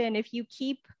Asian if you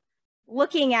keep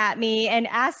looking at me and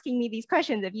asking me these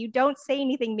questions. If you don't say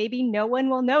anything, maybe no one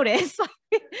will notice,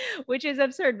 which is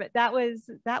absurd. But that was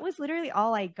literally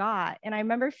all I got. And I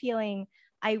remember feeling,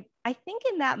 I think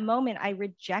in that moment, I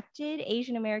rejected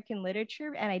Asian American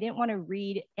literature and I didn't want to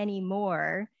read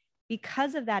anymore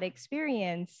because of that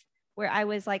experience where I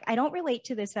was like, I don't relate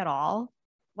to this at all.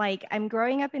 Like, I'm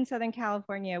growing up in Southern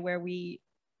California where we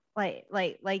like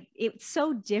it's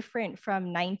so different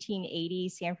from 1980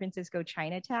 San Francisco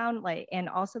Chinatown, like, and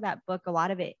also that book, a lot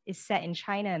of it is set in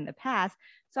China in the past.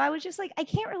 So I was just like, I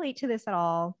can't relate to this at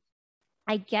all.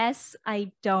 I guess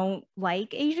I don't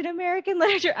like Asian American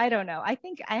literature. I don't know. I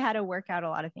think I had to work out a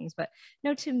lot of things, but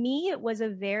no, to me, it was a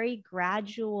very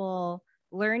gradual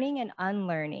learning and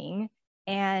unlearning.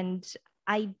 And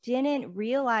I didn't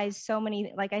realize so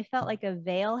many, like, I felt like a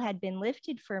veil had been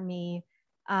lifted for me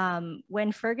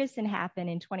when Ferguson happened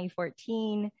in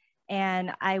 2014.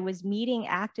 And I was meeting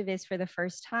activists for the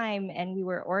first time, and we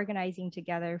were organizing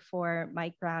together for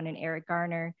Mike Brown and Eric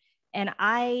Garner. And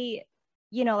I,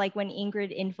 like when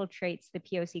Ingrid infiltrates the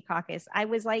POC caucus, I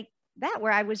was like that,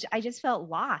 where I just felt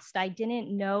lost. I didn't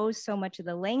know so much of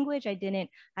the language. I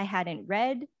hadn't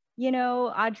read,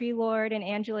 Audre Lorde and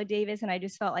Angela Davis. And I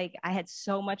just felt like I had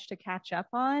so much to catch up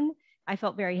on. I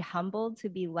felt very humbled to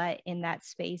be let in that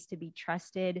space, to be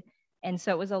trusted. And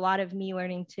so it was a lot of me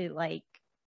learning to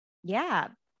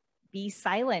be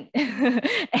silent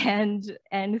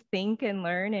and think and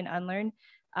learn and unlearn.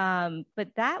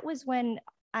 But that was when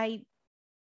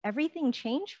everything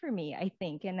changed for me, I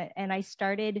think. And I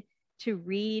started to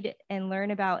read and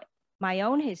learn about my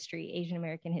own history, Asian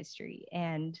American history,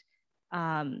 and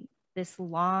this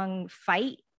long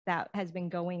fight that has been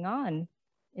going on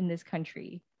in this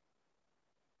country.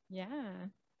 Yeah.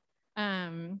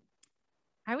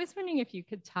 I was wondering if you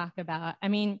could talk about,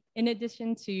 in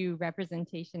addition to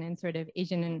representation and sort of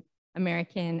Asian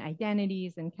American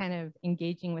identities and kind of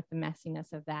engaging with the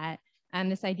messiness of that,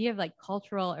 this idea of like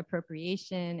cultural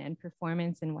appropriation and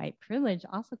performance and white privilege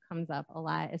also comes up a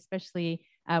lot, especially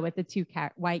with the two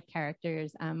white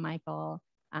characters, Michael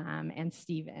and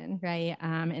Stephen, right?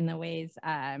 In the ways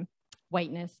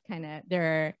whiteness kind of,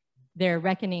 their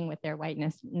reckoning with their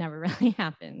whiteness never really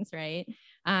happens, right?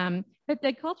 But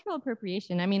the cultural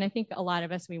appropriation, I think a lot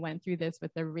of us, we went through this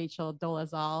with the Rachel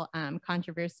Dolezal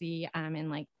controversy in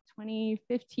like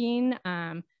 2015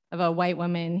 of a white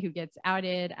woman who gets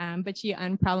outed, but she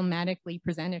unproblematically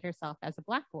presented herself as a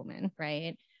Black woman,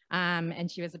 right? And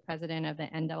she was the president of the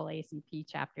NAACP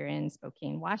chapter in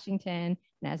Spokane, Washington,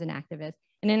 and as an activist.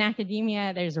 And in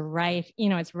academia, there's rife,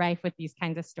 it's rife with these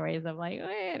kinds of stories of like,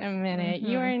 wait a minute,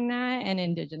 you are not an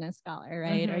Indigenous scholar,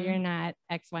 right? Or you're not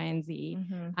X, Y, and Z.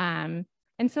 And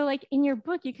so like in your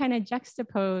book, you kind of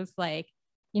juxtapose like,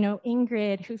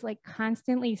 Ingrid, who's like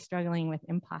constantly struggling with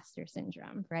imposter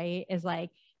syndrome, right? Is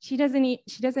like, she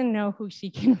doesn't know who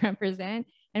she can represent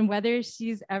and whether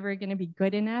she's ever going to be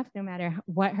good enough, no matter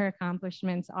what her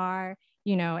accomplishments are,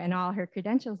 and all her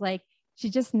credentials. Like, she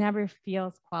just never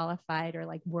feels qualified or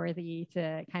like worthy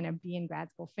to kind of be in grad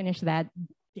school, finish that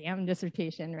damn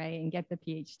dissertation, right, and get the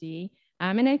PhD.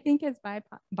 And I think as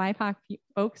BIPOC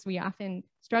folks, we often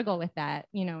struggle with that,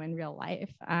 in real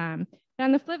life. But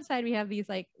on the flip side, we have these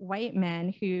like white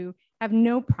men who have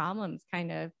no problems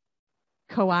kind of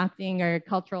co-opting or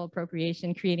cultural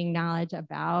appropriation, creating knowledge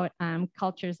about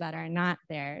cultures that are not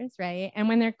theirs, right? And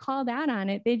when they're called out on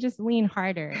it, they just lean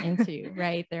harder into,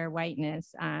 right, their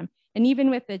whiteness. And even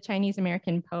with the Chinese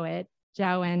American poet,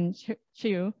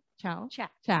 Chou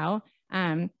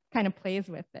kind of plays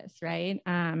with this, right?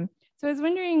 So I was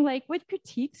wondering, like, what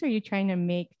critiques are you trying to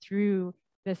make through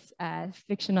this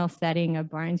fictional setting of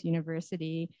Barnes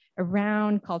University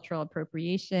around cultural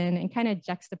appropriation and kind of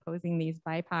juxtaposing these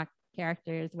BIPOC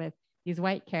characters with these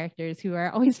white characters who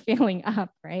are always failing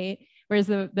up, right? Whereas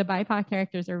the BIPOC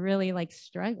characters are really like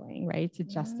struggling, right, to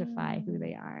justify who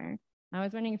they are. I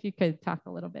was wondering if you could talk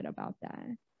a little bit about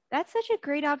that. That's such a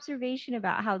great observation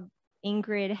about how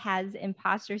Ingrid has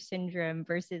imposter syndrome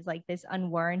versus like this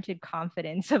unwarranted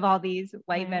confidence of all these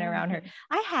white men around her.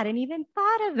 I hadn't even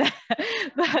thought of that,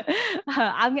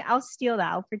 but I'll steal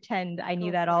that. I'll pretend I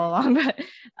knew that all along. But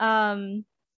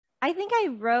I think I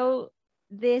wrote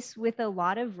this with a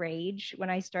lot of rage when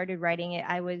I started writing it.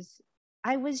 I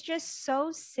was just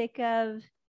so sick of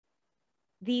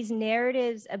these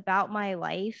narratives about my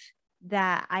life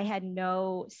that I had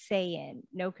no say in,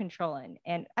 no control in.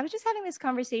 And I was just having this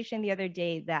conversation the other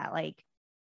day that like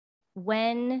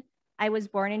when I was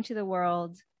born into the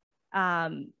world,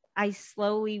 I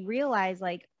slowly realized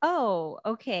like, oh,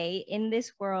 okay, in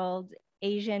this world,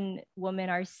 Asian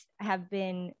women have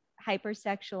been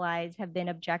hypersexualized, have been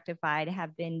objectified,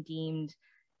 have been deemed,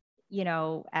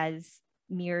 as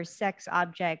mere sex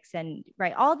objects, and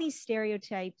right, all these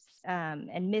stereotypes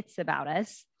and myths about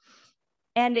us.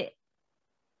 And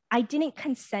I didn't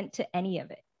consent to any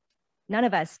of it. None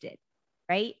of us did,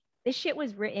 right? This shit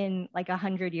was written like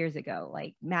 100 years ago,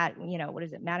 like what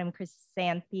is it? Madame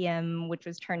Chrysanthemum, which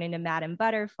was turned into Madame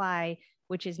Butterfly,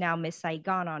 which is now Miss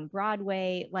Saigon on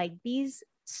Broadway. Like these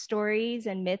stories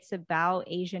and myths about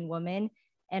Asian women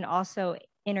and also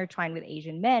intertwined with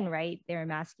Asian men, right? Their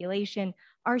emasculation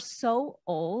are so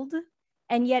old.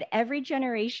 And yet every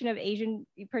generation of Asian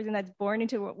person that's born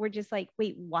into it, we're just like,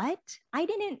 wait, what? I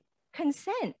didn't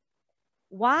consent.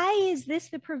 Why is this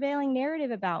the prevailing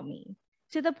narrative about me?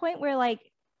 To the point where like,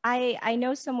 I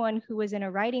know someone who was in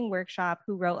a writing workshop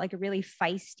who wrote like a really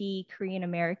feisty Korean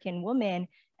American woman.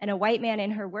 And a white man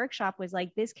in her workshop was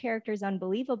like, this character is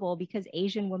unbelievable because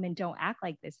Asian women don't act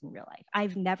like this in real life.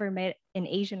 I've never met an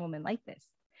Asian woman like this.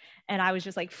 And I was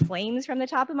just like flames from the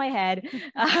top of my head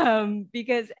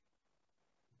because,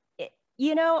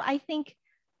 I think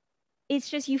it's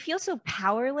just, you feel so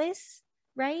powerless,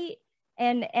 right?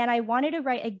 And I wanted to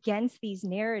write against these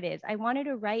narratives. I wanted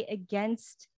to write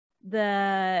against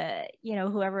the,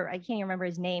 whoever, I can't remember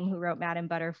his name, who wrote Madame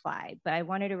Butterfly, but I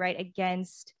wanted to write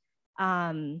against,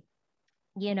 Stanley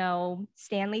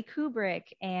Kubrick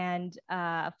and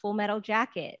Full Metal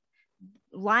Jacket.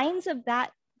 Lines of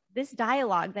this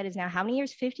dialogue that is now how many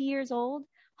years, 50 years old,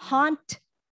 haunt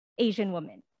Asian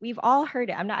women. We've all heard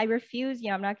it. I refuse,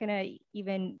 I'm not going to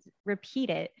even repeat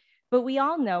it, but we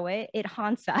all know it. It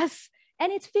haunts us.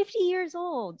 And it's 50 years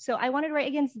old. So I wanted to write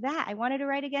against that. I wanted to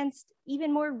write against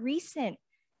even more recent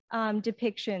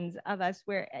depictions of us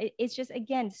where it's just,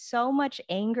 again, so much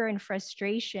anger and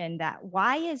frustration that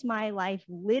why is my life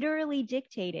literally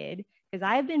dictated? Because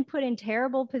I've been put in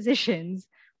terrible positions,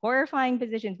 horrifying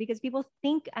positions, because people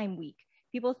think I'm weak.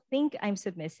 People think I'm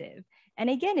submissive. And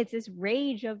again, it's this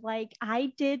rage of like,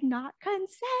 I did not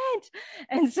consent.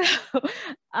 And so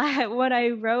when I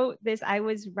wrote this, I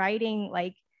was writing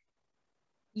like,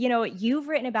 you've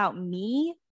written about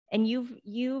me, and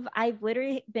I've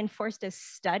literally been forced to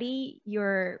study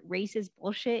your racist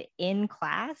bullshit in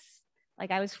class.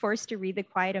 Like I was forced to read The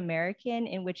Quiet American,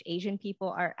 in which Asian people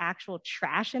are actual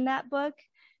trash in that book.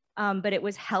 But it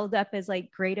was held up as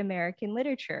like great American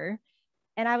literature.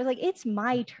 And I was like, it's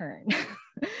my turn.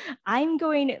 I'm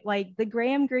going, like the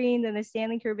Graham Greens and the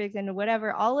Stanley Kubricks and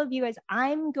whatever, all of you, as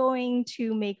I'm going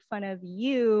to make fun of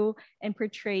you and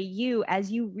portray you as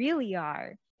you really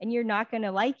are. And you're not going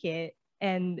to like it.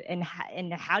 And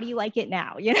how do you like it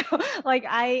now? Like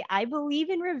I believe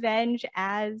in revenge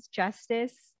as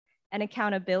justice and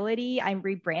accountability. I'm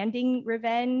rebranding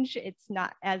revenge. It's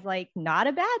not as like not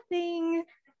a bad thing.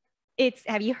 It's,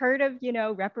 have you heard of,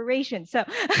 reparations? So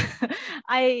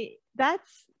I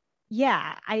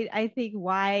think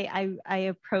why I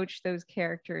approach those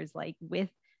characters like with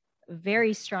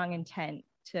very strong intent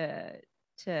to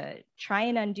try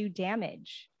and undo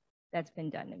damage that's been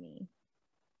done to me.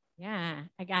 Yeah,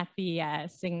 I got the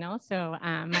signal. So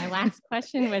my last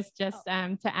question was just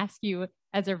to ask you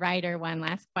as a writer, one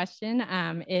last question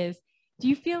is, do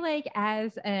you feel like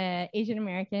as an Asian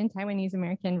American, Taiwanese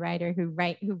American writer who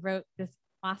wrote this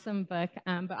awesome book,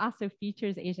 but also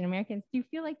features Asian Americans, do you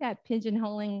feel like that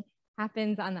pigeonholing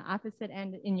happens on the opposite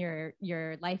end in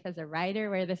your life as a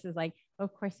writer, where this is like,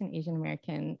 of course, an Asian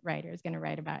American writer is going to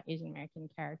write about Asian American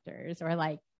characters, or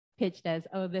like pitched as,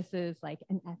 oh, this is like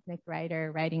an ethnic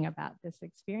writer writing about this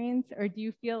experience? Or do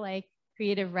you feel like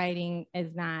creative writing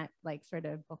is not like sort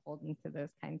of beholden to those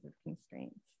kinds of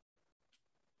constraints?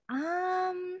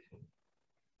 I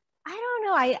don't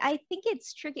know. I think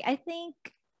it's tricky. I think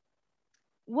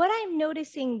what I'm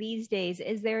noticing these days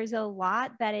is there's a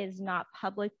lot that is not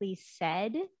publicly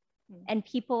said and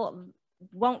people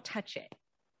won't touch it.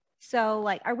 So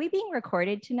like, are we being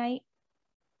recorded tonight?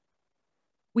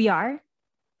 We are?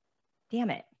 Damn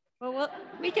it. Well,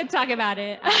 we can talk about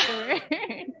it afterward.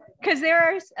 Because there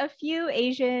are a few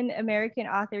Asian American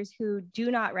authors who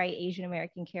do not write Asian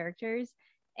American characters,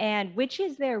 and which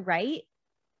is their right.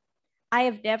 I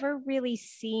have never really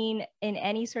seen in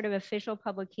any sort of official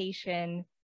publication,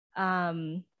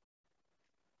 like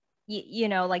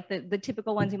the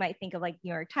typical ones you might think of, like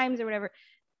New York Times or whatever,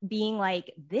 being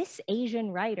like, this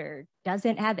Asian writer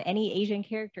doesn't have any Asian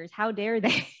characters. How dare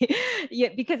they? Yeah,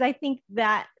 because I think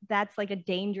that's like a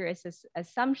dangerous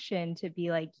assumption to be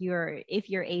like, if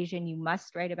you're Asian, you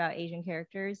must write about Asian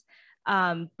characters.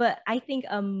 But I think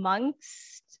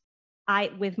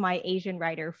with my Asian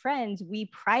writer friends, we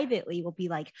privately will be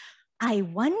like, I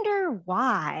wonder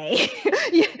why,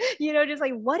 just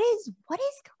like, what is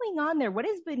going on there? What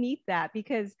is beneath that?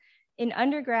 Because in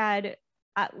undergrad,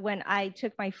 when I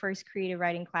took my first creative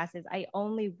writing classes, I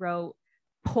only wrote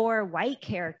poor white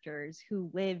characters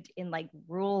who lived in like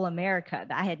rural America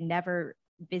that I had never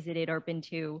visited or been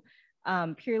to,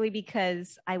 purely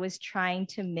because I was trying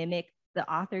to mimic the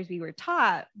authors we were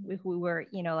taught, who were,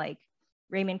 like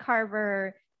Raymond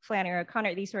Carver, Flannery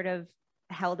O'Connor, these sort of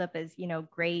held up as,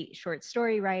 great short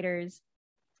story writers.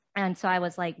 And so I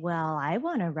was like, well, I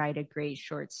want to write a great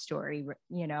short story.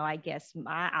 I guess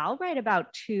I'll write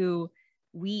about two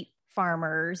wheat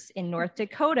farmers in North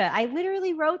Dakota. I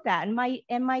literally wrote that,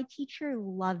 and my teacher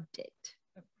loved it.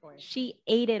 Of course. She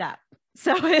ate it up.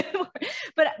 So,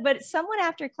 but someone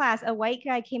after class, a white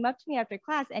guy came up to me after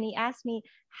class and he asked me,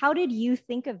 how did you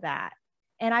think of that?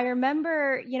 And I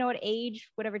remember, at age,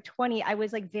 20, I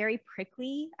was like very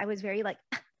prickly. I was very like,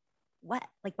 what?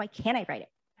 Like, why can't I write it?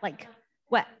 Like,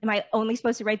 what? Am I only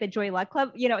supposed to write the Joy Luck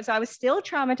Club? You know, so I was still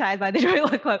traumatized by the Joy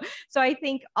Luck Club. So I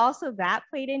think also that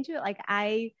played into it. Like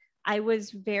I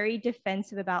was very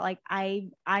defensive about like,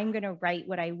 I'm going to write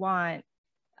what I want.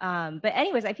 But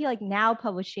anyways, I feel like now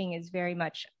publishing is very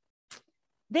much,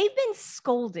 they've been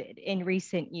scolded in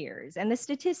recent years, and the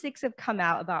statistics have come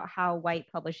out about how white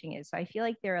publishing is. So I feel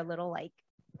like they're a little like,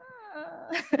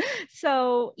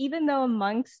 so even though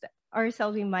amongst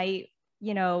ourselves, we might,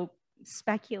 you know,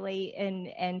 speculate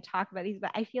and talk about these,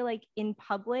 but I feel like in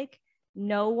public,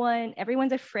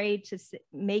 everyone's afraid to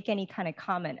make any kind of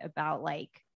comment about like,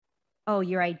 oh,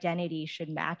 your identity should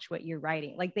match what you're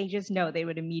writing. Like they just know they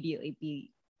would immediately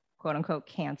be quote unquote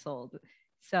canceled.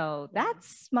 So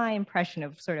that's my impression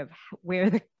of sort of where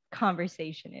the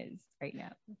conversation is right now.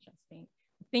 Interesting.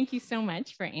 Thank you so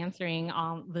much for answering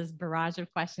all this barrage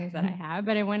of questions that I have,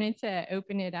 but I wanted to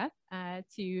open it up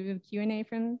to Q&A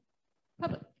from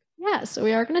public. Yeah, so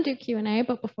we are going to do Q&A,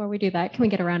 but before we do that, can we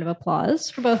get a round of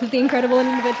applause for both of the incredible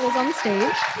individuals on the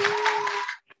stage?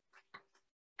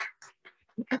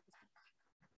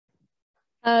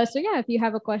 So yeah, if you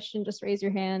have a question, just raise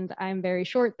your hand. I'm very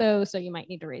short though, so you might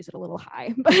need to raise it a little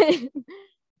high. But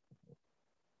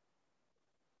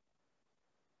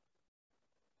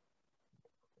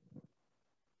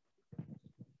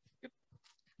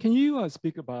can you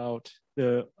speak about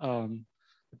the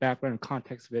background and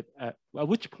context of it? At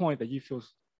which point that you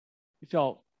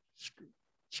felt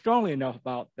strongly enough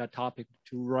about that topic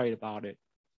to write about it?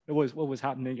 What was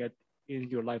happening in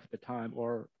your life at the time,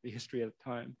 or the history at the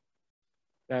time,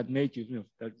 that made you,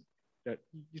 that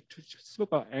you spoke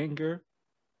about anger.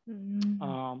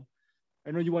 I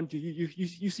know you went to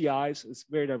UCI, it's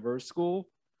a very diverse school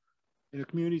in the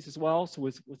communities as well. So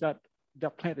was that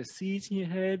planted seeds in your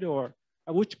head, or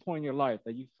at which point in your life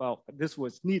that you felt that this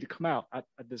was need to come out at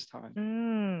this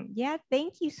time? Yeah,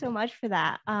 thank you so much for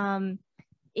that. I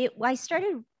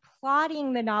started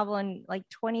plotting the novel in like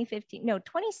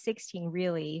 2016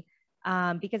 really.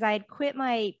 Because I had quit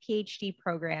my PhD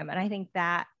program. And I think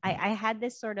that I had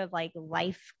this sort of like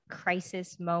life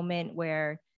crisis moment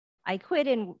where I quit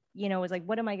and, you know, was like,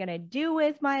 what am I going to do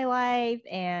with my life?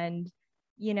 And,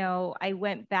 you know, I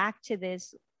went back to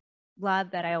this love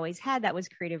that I always had, that was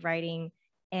creative writing.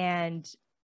 And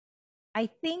I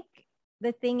think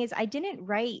the thing is, I didn't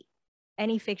write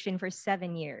any fiction for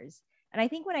 7 years. And I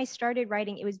think when I started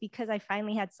writing, it was because I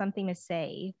finally had something to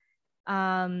say.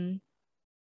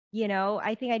 You know,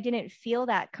 I think I didn't feel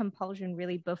that compulsion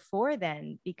really before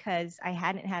then because I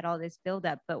hadn't had all this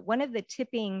buildup. But one of the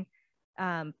tipping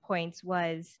points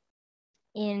was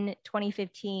in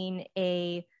 2015,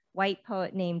 a white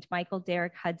poet named Michael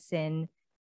Derrick Hudson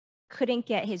couldn't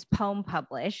get his poem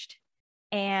published.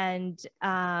 And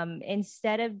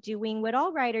instead of doing what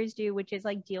all writers do, which is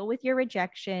like deal with your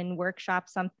rejection, workshop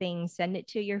something, send it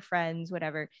to your friends,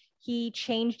 whatever, he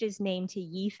changed his name to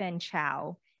Yi-Fen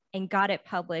Chou and got it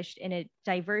published in a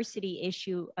diversity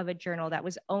issue of a journal that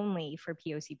was only for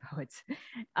POC poets.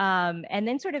 And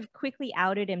then sort of quickly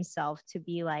outed himself to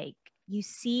be like, you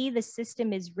see, the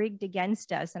system is rigged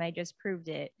against us. And I just proved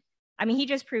it. I mean, he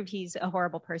just proved he's a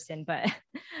horrible person, but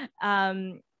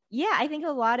yeah, I think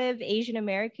a lot of Asian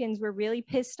Americans were really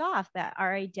pissed off that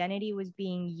our identity was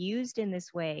being used in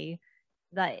this way,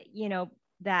 that, you know,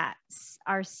 that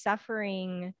our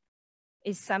suffering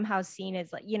is somehow seen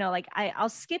as like, you know, like I'll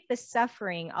skip the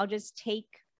suffering. I'll just take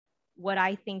what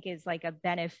I think is like a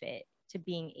benefit to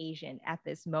being Asian at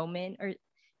this moment, or,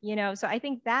 you know, so I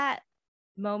think that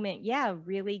moment, yeah,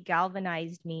 really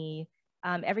galvanized me.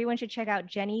 Everyone should check out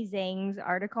Jenny Zhang's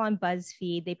article on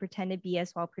BuzzFeed. They pretend to be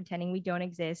us while pretending we don't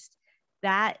exist.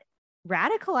 That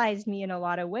radicalized me in a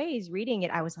lot of ways. Reading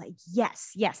it, I was like,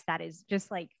 yes, that is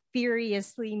just like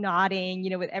furiously nodding,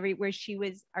 you know, with where she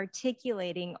was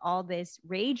articulating all this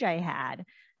rage I had.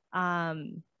 Yeah,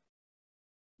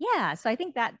 so I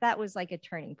think that was like a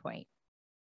turning point.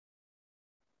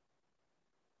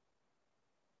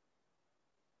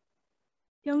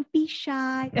 Don't be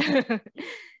shy.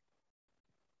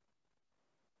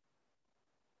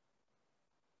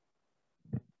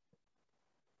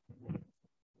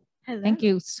 Hello. Thank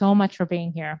you so much for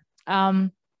being here.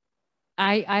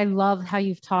 I love how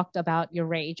you've talked about your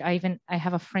rage. I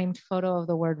have a framed photo of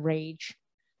the word rage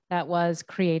that was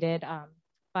created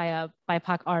by a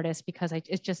BIPOC artist because I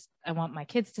want my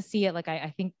kids to see it. Like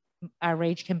I think our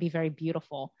rage can be very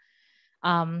beautiful.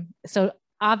 So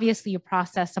obviously you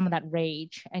process some of that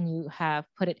rage and you have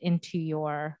put it into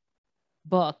your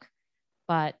book,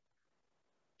 but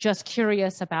just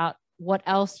curious about what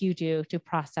else you do to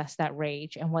process that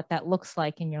rage and what that looks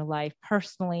like in your life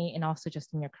personally and also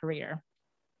just in your career.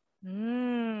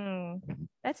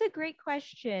 That's a great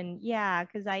question. Yeah,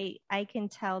 because I can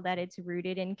tell that it's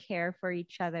rooted in care for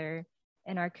each other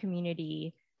in our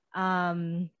community.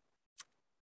 I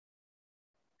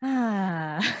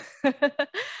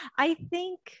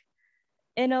think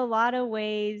in a lot of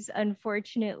ways,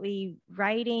 unfortunately,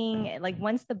 writing, like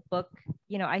once the book,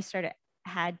 I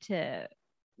had to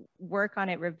work on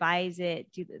it, revise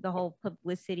it, do the whole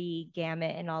publicity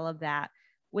gamut and all of that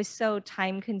was so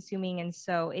time consuming. And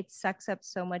so it sucks up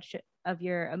so much of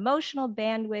your emotional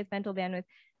bandwidth, mental bandwidth,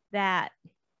 that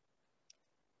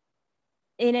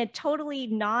in a totally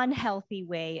non-healthy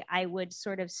way, I would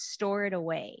sort of store it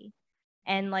away.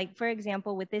 And like, for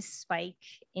example, with this spike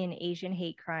in Asian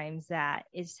hate crimes that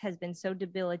has been so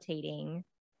debilitating,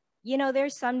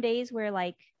 there's some days where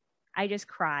like I just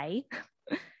cry.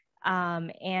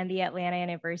 And the Atlanta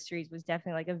anniversaries was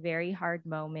definitely like a very hard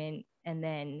moment. And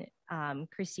then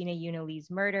Christina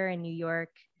Unilee's murder in New York,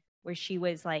 where she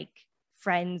was like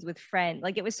friends with friends,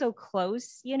 like it was so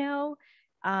close,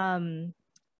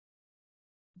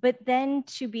 but then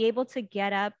to be able to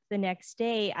get up the next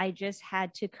day, I just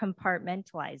had to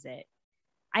compartmentalize it.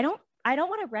 I don't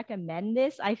want to recommend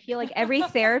this. I feel like every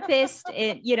therapist,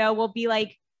 will be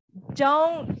like,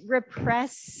 don't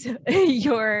repress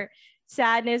your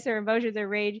sadness or emotions or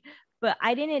rage. But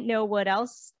I didn't know what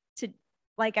else to,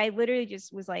 like, I literally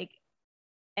just was like,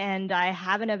 and I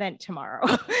have an event tomorrow.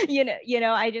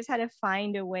 I just had to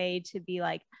find a way to be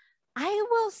like, I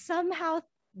will somehow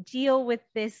deal with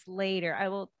this later. I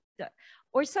will,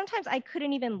 or sometimes I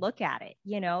couldn't even look at it,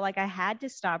 like I had to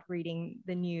stop reading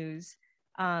the news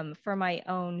for my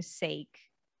own sake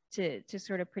to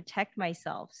sort of protect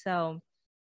myself. So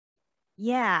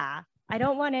yeah, I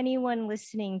don't want anyone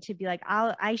listening to be like,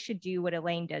 I should do what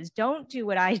Elaine does. Don't do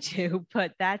what I do.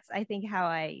 But that's, I think, how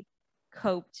I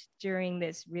coped during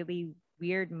this really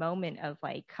weird moment of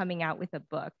like coming out with a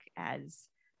book as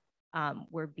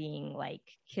we're being like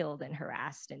killed and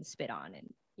harassed and spit on.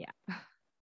 And yeah.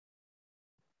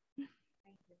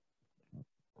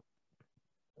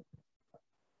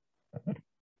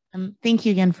 Thank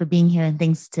you again for being here, and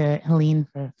thanks to Helene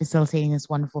for facilitating this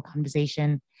wonderful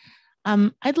conversation.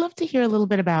 I'd love to hear a little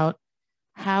bit about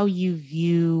how you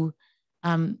view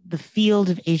the field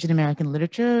of Asian American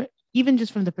literature, even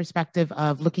just from the perspective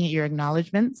of looking at your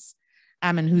acknowledgements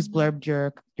and who's blurbed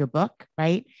your book,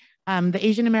 right? The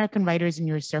Asian American writers in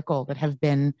your circle that have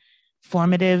been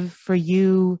formative for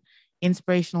you,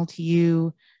 inspirational to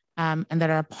you, and that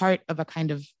are a part of a kind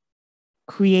of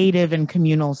creative and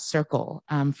communal circle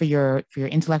for your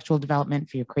intellectual development,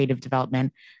 for your creative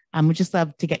development. We'd just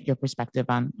love to get your perspective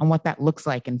on what that looks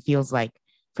like and feels like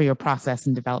for your process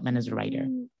and development as a writer.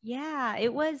 Yeah,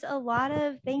 it was a lot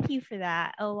of, thank you for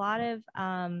that, a lot of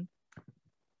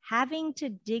having to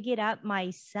dig it up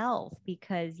myself,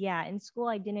 because yeah, in school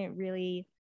I didn't really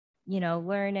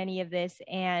learn any of this.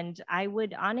 And I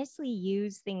would honestly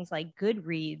use things like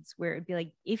Goodreads, where it'd be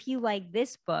like, if you like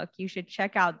this book, you should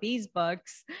check out these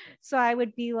books. So I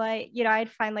would be like,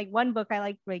 I'd find like one book I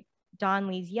liked, like Don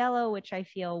Lee's Yellow, which I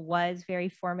feel was very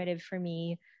formative for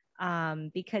me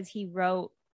because he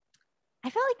wrote, I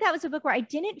felt like that was a book where I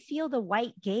didn't feel the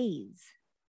white gaze.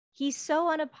 He's so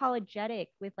unapologetic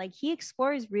with like, he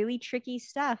explores really tricky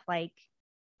stuff. Like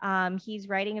he's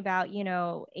writing about,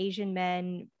 Asian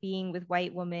men being with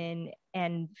white women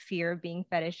and fear of being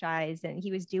fetishized. And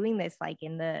he was doing this like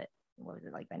in the, what was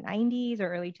it, like the 90s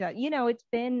or early 2000s, it's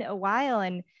been a while.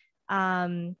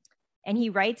 And he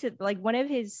writes it like one of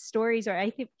his stories, or I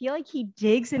feel like he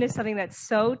digs into something that's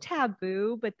so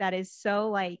taboo, but that is so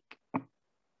like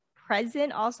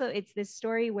present. Also, it's this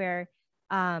story where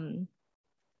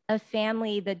a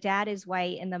family, the dad is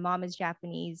white and the mom is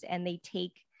Japanese, and they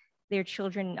take their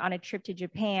children on a trip to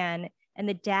Japan. And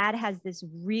the dad has this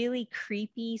really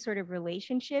creepy sort of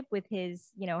relationship with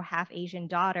his, half Asian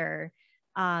daughter.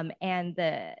 And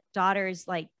the daughter's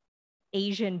like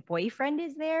Asian boyfriend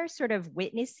is there, sort of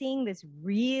witnessing this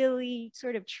really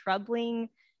sort of troubling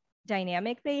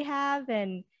dynamic they have.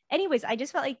 And anyways, I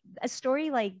just felt like a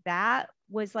story like that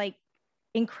was like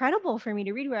incredible for me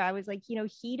to read, where I was like,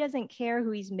 he doesn't care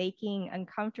who he's making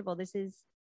uncomfortable.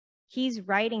 He's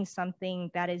writing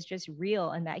something that is just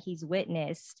real and that he's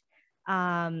witnessed.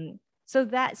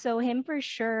 So him for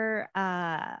sure.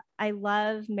 I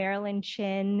love Marilyn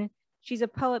Chin. She's a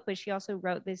poet, but she also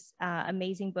wrote this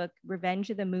amazing book, Revenge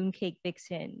of the Mooncake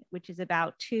Vixen, which is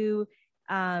about two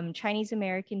Chinese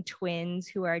American twins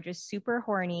who are just super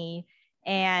horny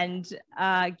and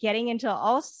getting into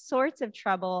all sorts of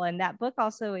trouble. And that book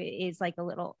also is like a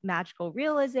little magical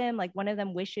realism. Like one of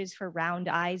them wishes for round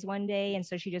eyes one day, and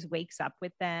so she just wakes up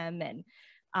with them. And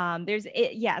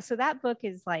So that book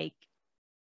is like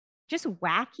just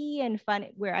wacky and fun,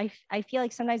 where I feel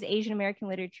like sometimes Asian American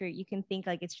literature, you can think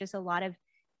like it's just a lot of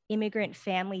immigrant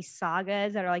family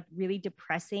sagas that are like really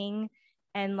depressing,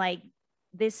 and like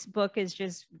this book is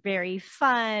just very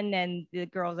fun, and the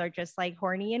girls are just like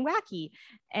horny and wacky.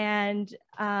 And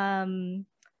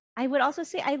I would also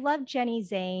say I love Jenny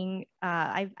Zhang.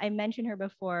 I mentioned her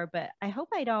before, but I hope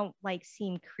I don't like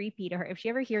seem creepy to her. If she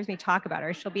ever hears me talk about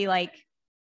her, she'll be like,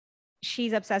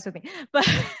 she's obsessed with me. But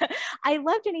I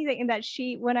love Jenny Zhang in that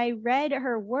when I read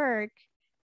her work,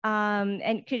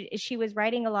 and she was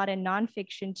writing a lot of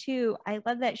nonfiction too. I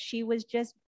love that she was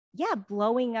just,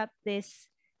 blowing up this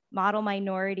model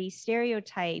minority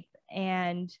stereotype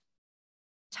and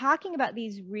talking about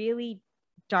these really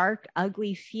dark,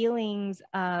 ugly feelings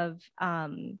of,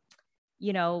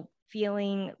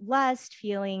 feeling lust,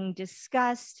 feeling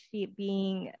disgust,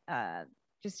 being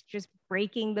just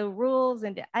breaking the rules,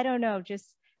 and I don't know,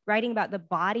 just writing about the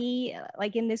body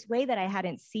like in this way that I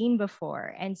hadn't seen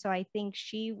before. And so I think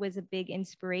she was a big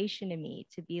inspiration to me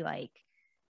to be like,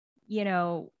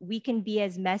 we can be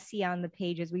as messy on the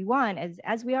page as we want,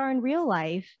 as we are in real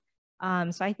life.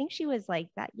 So I think she was like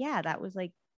that. Yeah, that was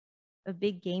like a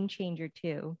big game changer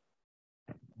too.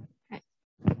 Okay.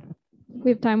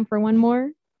 We have time for one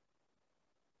more.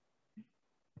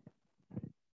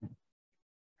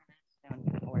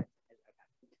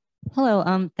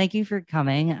 Hello, thank you for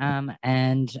coming.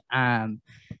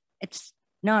 It's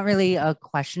not really a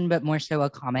question, but more so a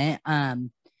comment.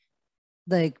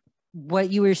 Like what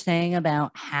you were saying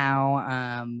about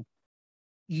how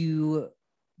you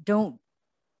don't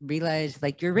realize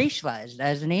like you're racialized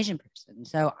as an Asian person.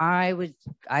 So I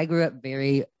grew up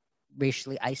very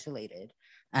racially isolated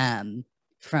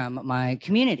from my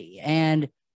community. And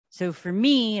so for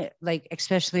me, like,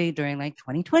 especially during like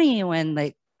 2020, when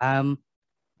like,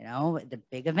 the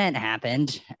big event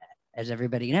happened, as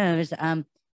everybody knows,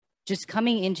 just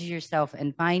coming into yourself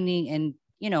and finding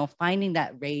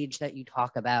that rage that you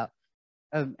talk about.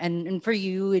 And for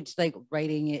you, it's like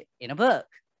writing it in a book.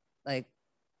 Like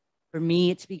for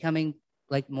me, it's becoming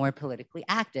like more politically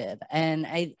active. And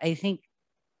I think,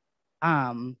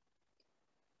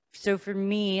 so for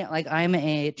me, like I'm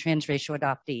a transracial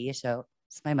adoptee. So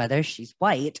it's my mother, she's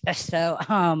white. So,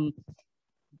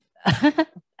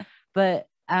 but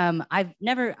I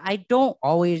never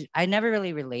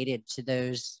really related to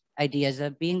those ideas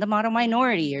of being the model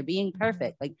minority or being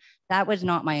perfect. Like that was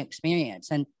not my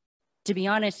experience. And to be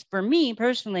honest, for me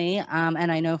personally,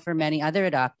 and I know for many other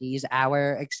adoptees,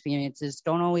 our experiences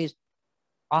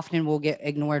often will get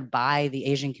ignored by the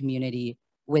Asian community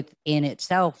within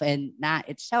itself. And that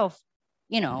itself,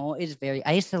 is very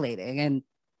isolating.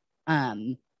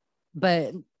 And,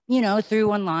 but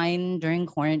through online during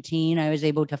quarantine, I was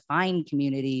able to find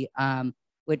community,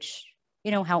 which,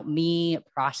 helped me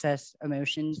process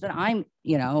emotions that I'm,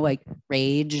 like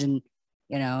rage and,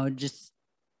 just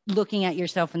looking at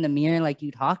yourself in the mirror, like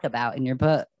you talk about in your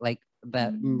book, like,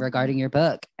 but regarding your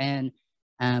book. And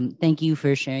thank you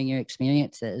for sharing your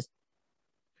experiences.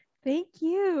 Thank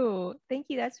you.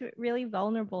 That's really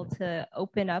vulnerable to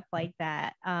open up like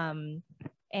that. And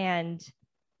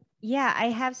yeah, I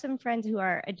have some friends who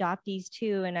are adoptees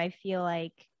too. And I feel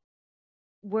like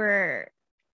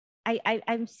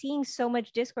I'm seeing so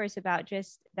much discourse about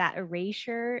just that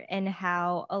erasure and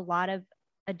how a lot of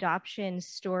adoption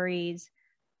stories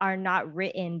are not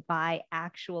written by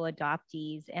actual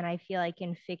adoptees. And I feel like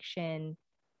in fiction,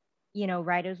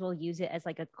 writers will use it as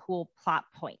like a cool plot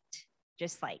point,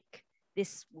 just like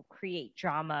this will create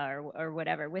drama or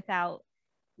whatever, without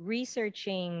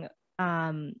researching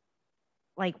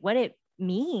like what it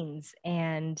means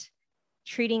and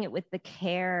treating it with the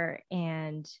care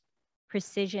and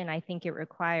precision I think it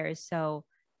requires. So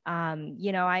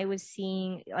I was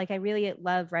seeing, like, I really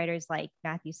love writers like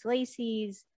Matthew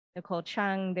Salacy's, Nicole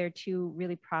Chung. They're two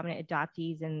really prominent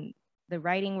adoptees in the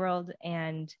writing world.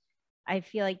 And I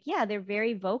feel like, they're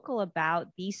very vocal about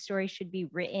these stories should be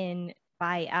written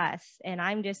by us. And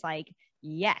I'm just like,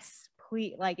 yes,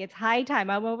 please, like it's high time.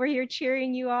 I'm over here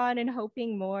cheering you on and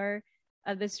hoping more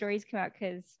of the stories come out,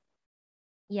 because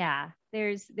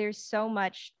there's so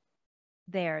much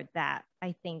there that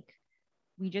I think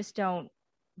we just don't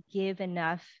give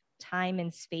enough time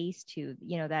and space to,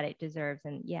 that it deserves.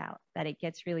 And that it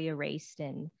gets really erased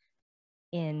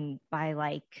in by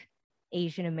like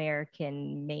Asian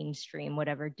American mainstream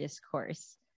whatever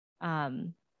discourse. But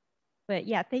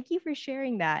thank you for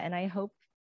sharing that. And I hope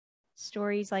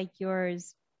stories like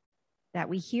yours, that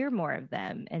we hear more of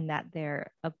them and that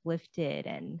they're uplifted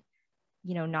and,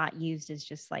 not used as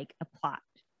just like a plot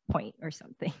point or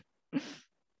something.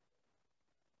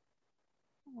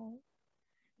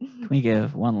 Can we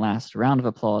give one last round of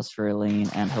applause for Elaine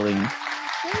and Helene?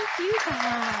 Thank you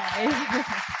guys.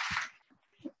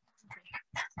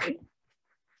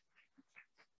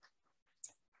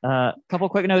 Couple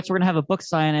quick notes. We're going to have a book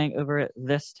signing over at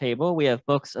this table. We have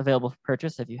books available for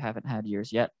purchase if you haven't had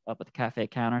yours yet up at the cafe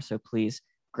counter. So please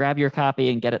grab your copy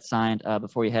and get it signed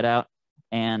before you head out.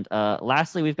 And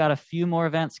lastly, we've got a few more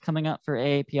events coming up for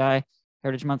AAPI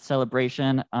Heritage Month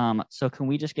celebration. So can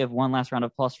we just give one last round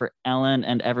of applause for Ellen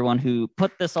and everyone who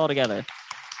put this all together?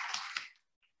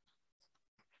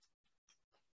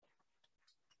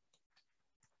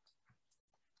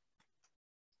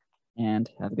 And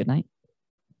have a good night.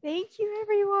 Thank you,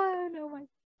 everyone. Oh my.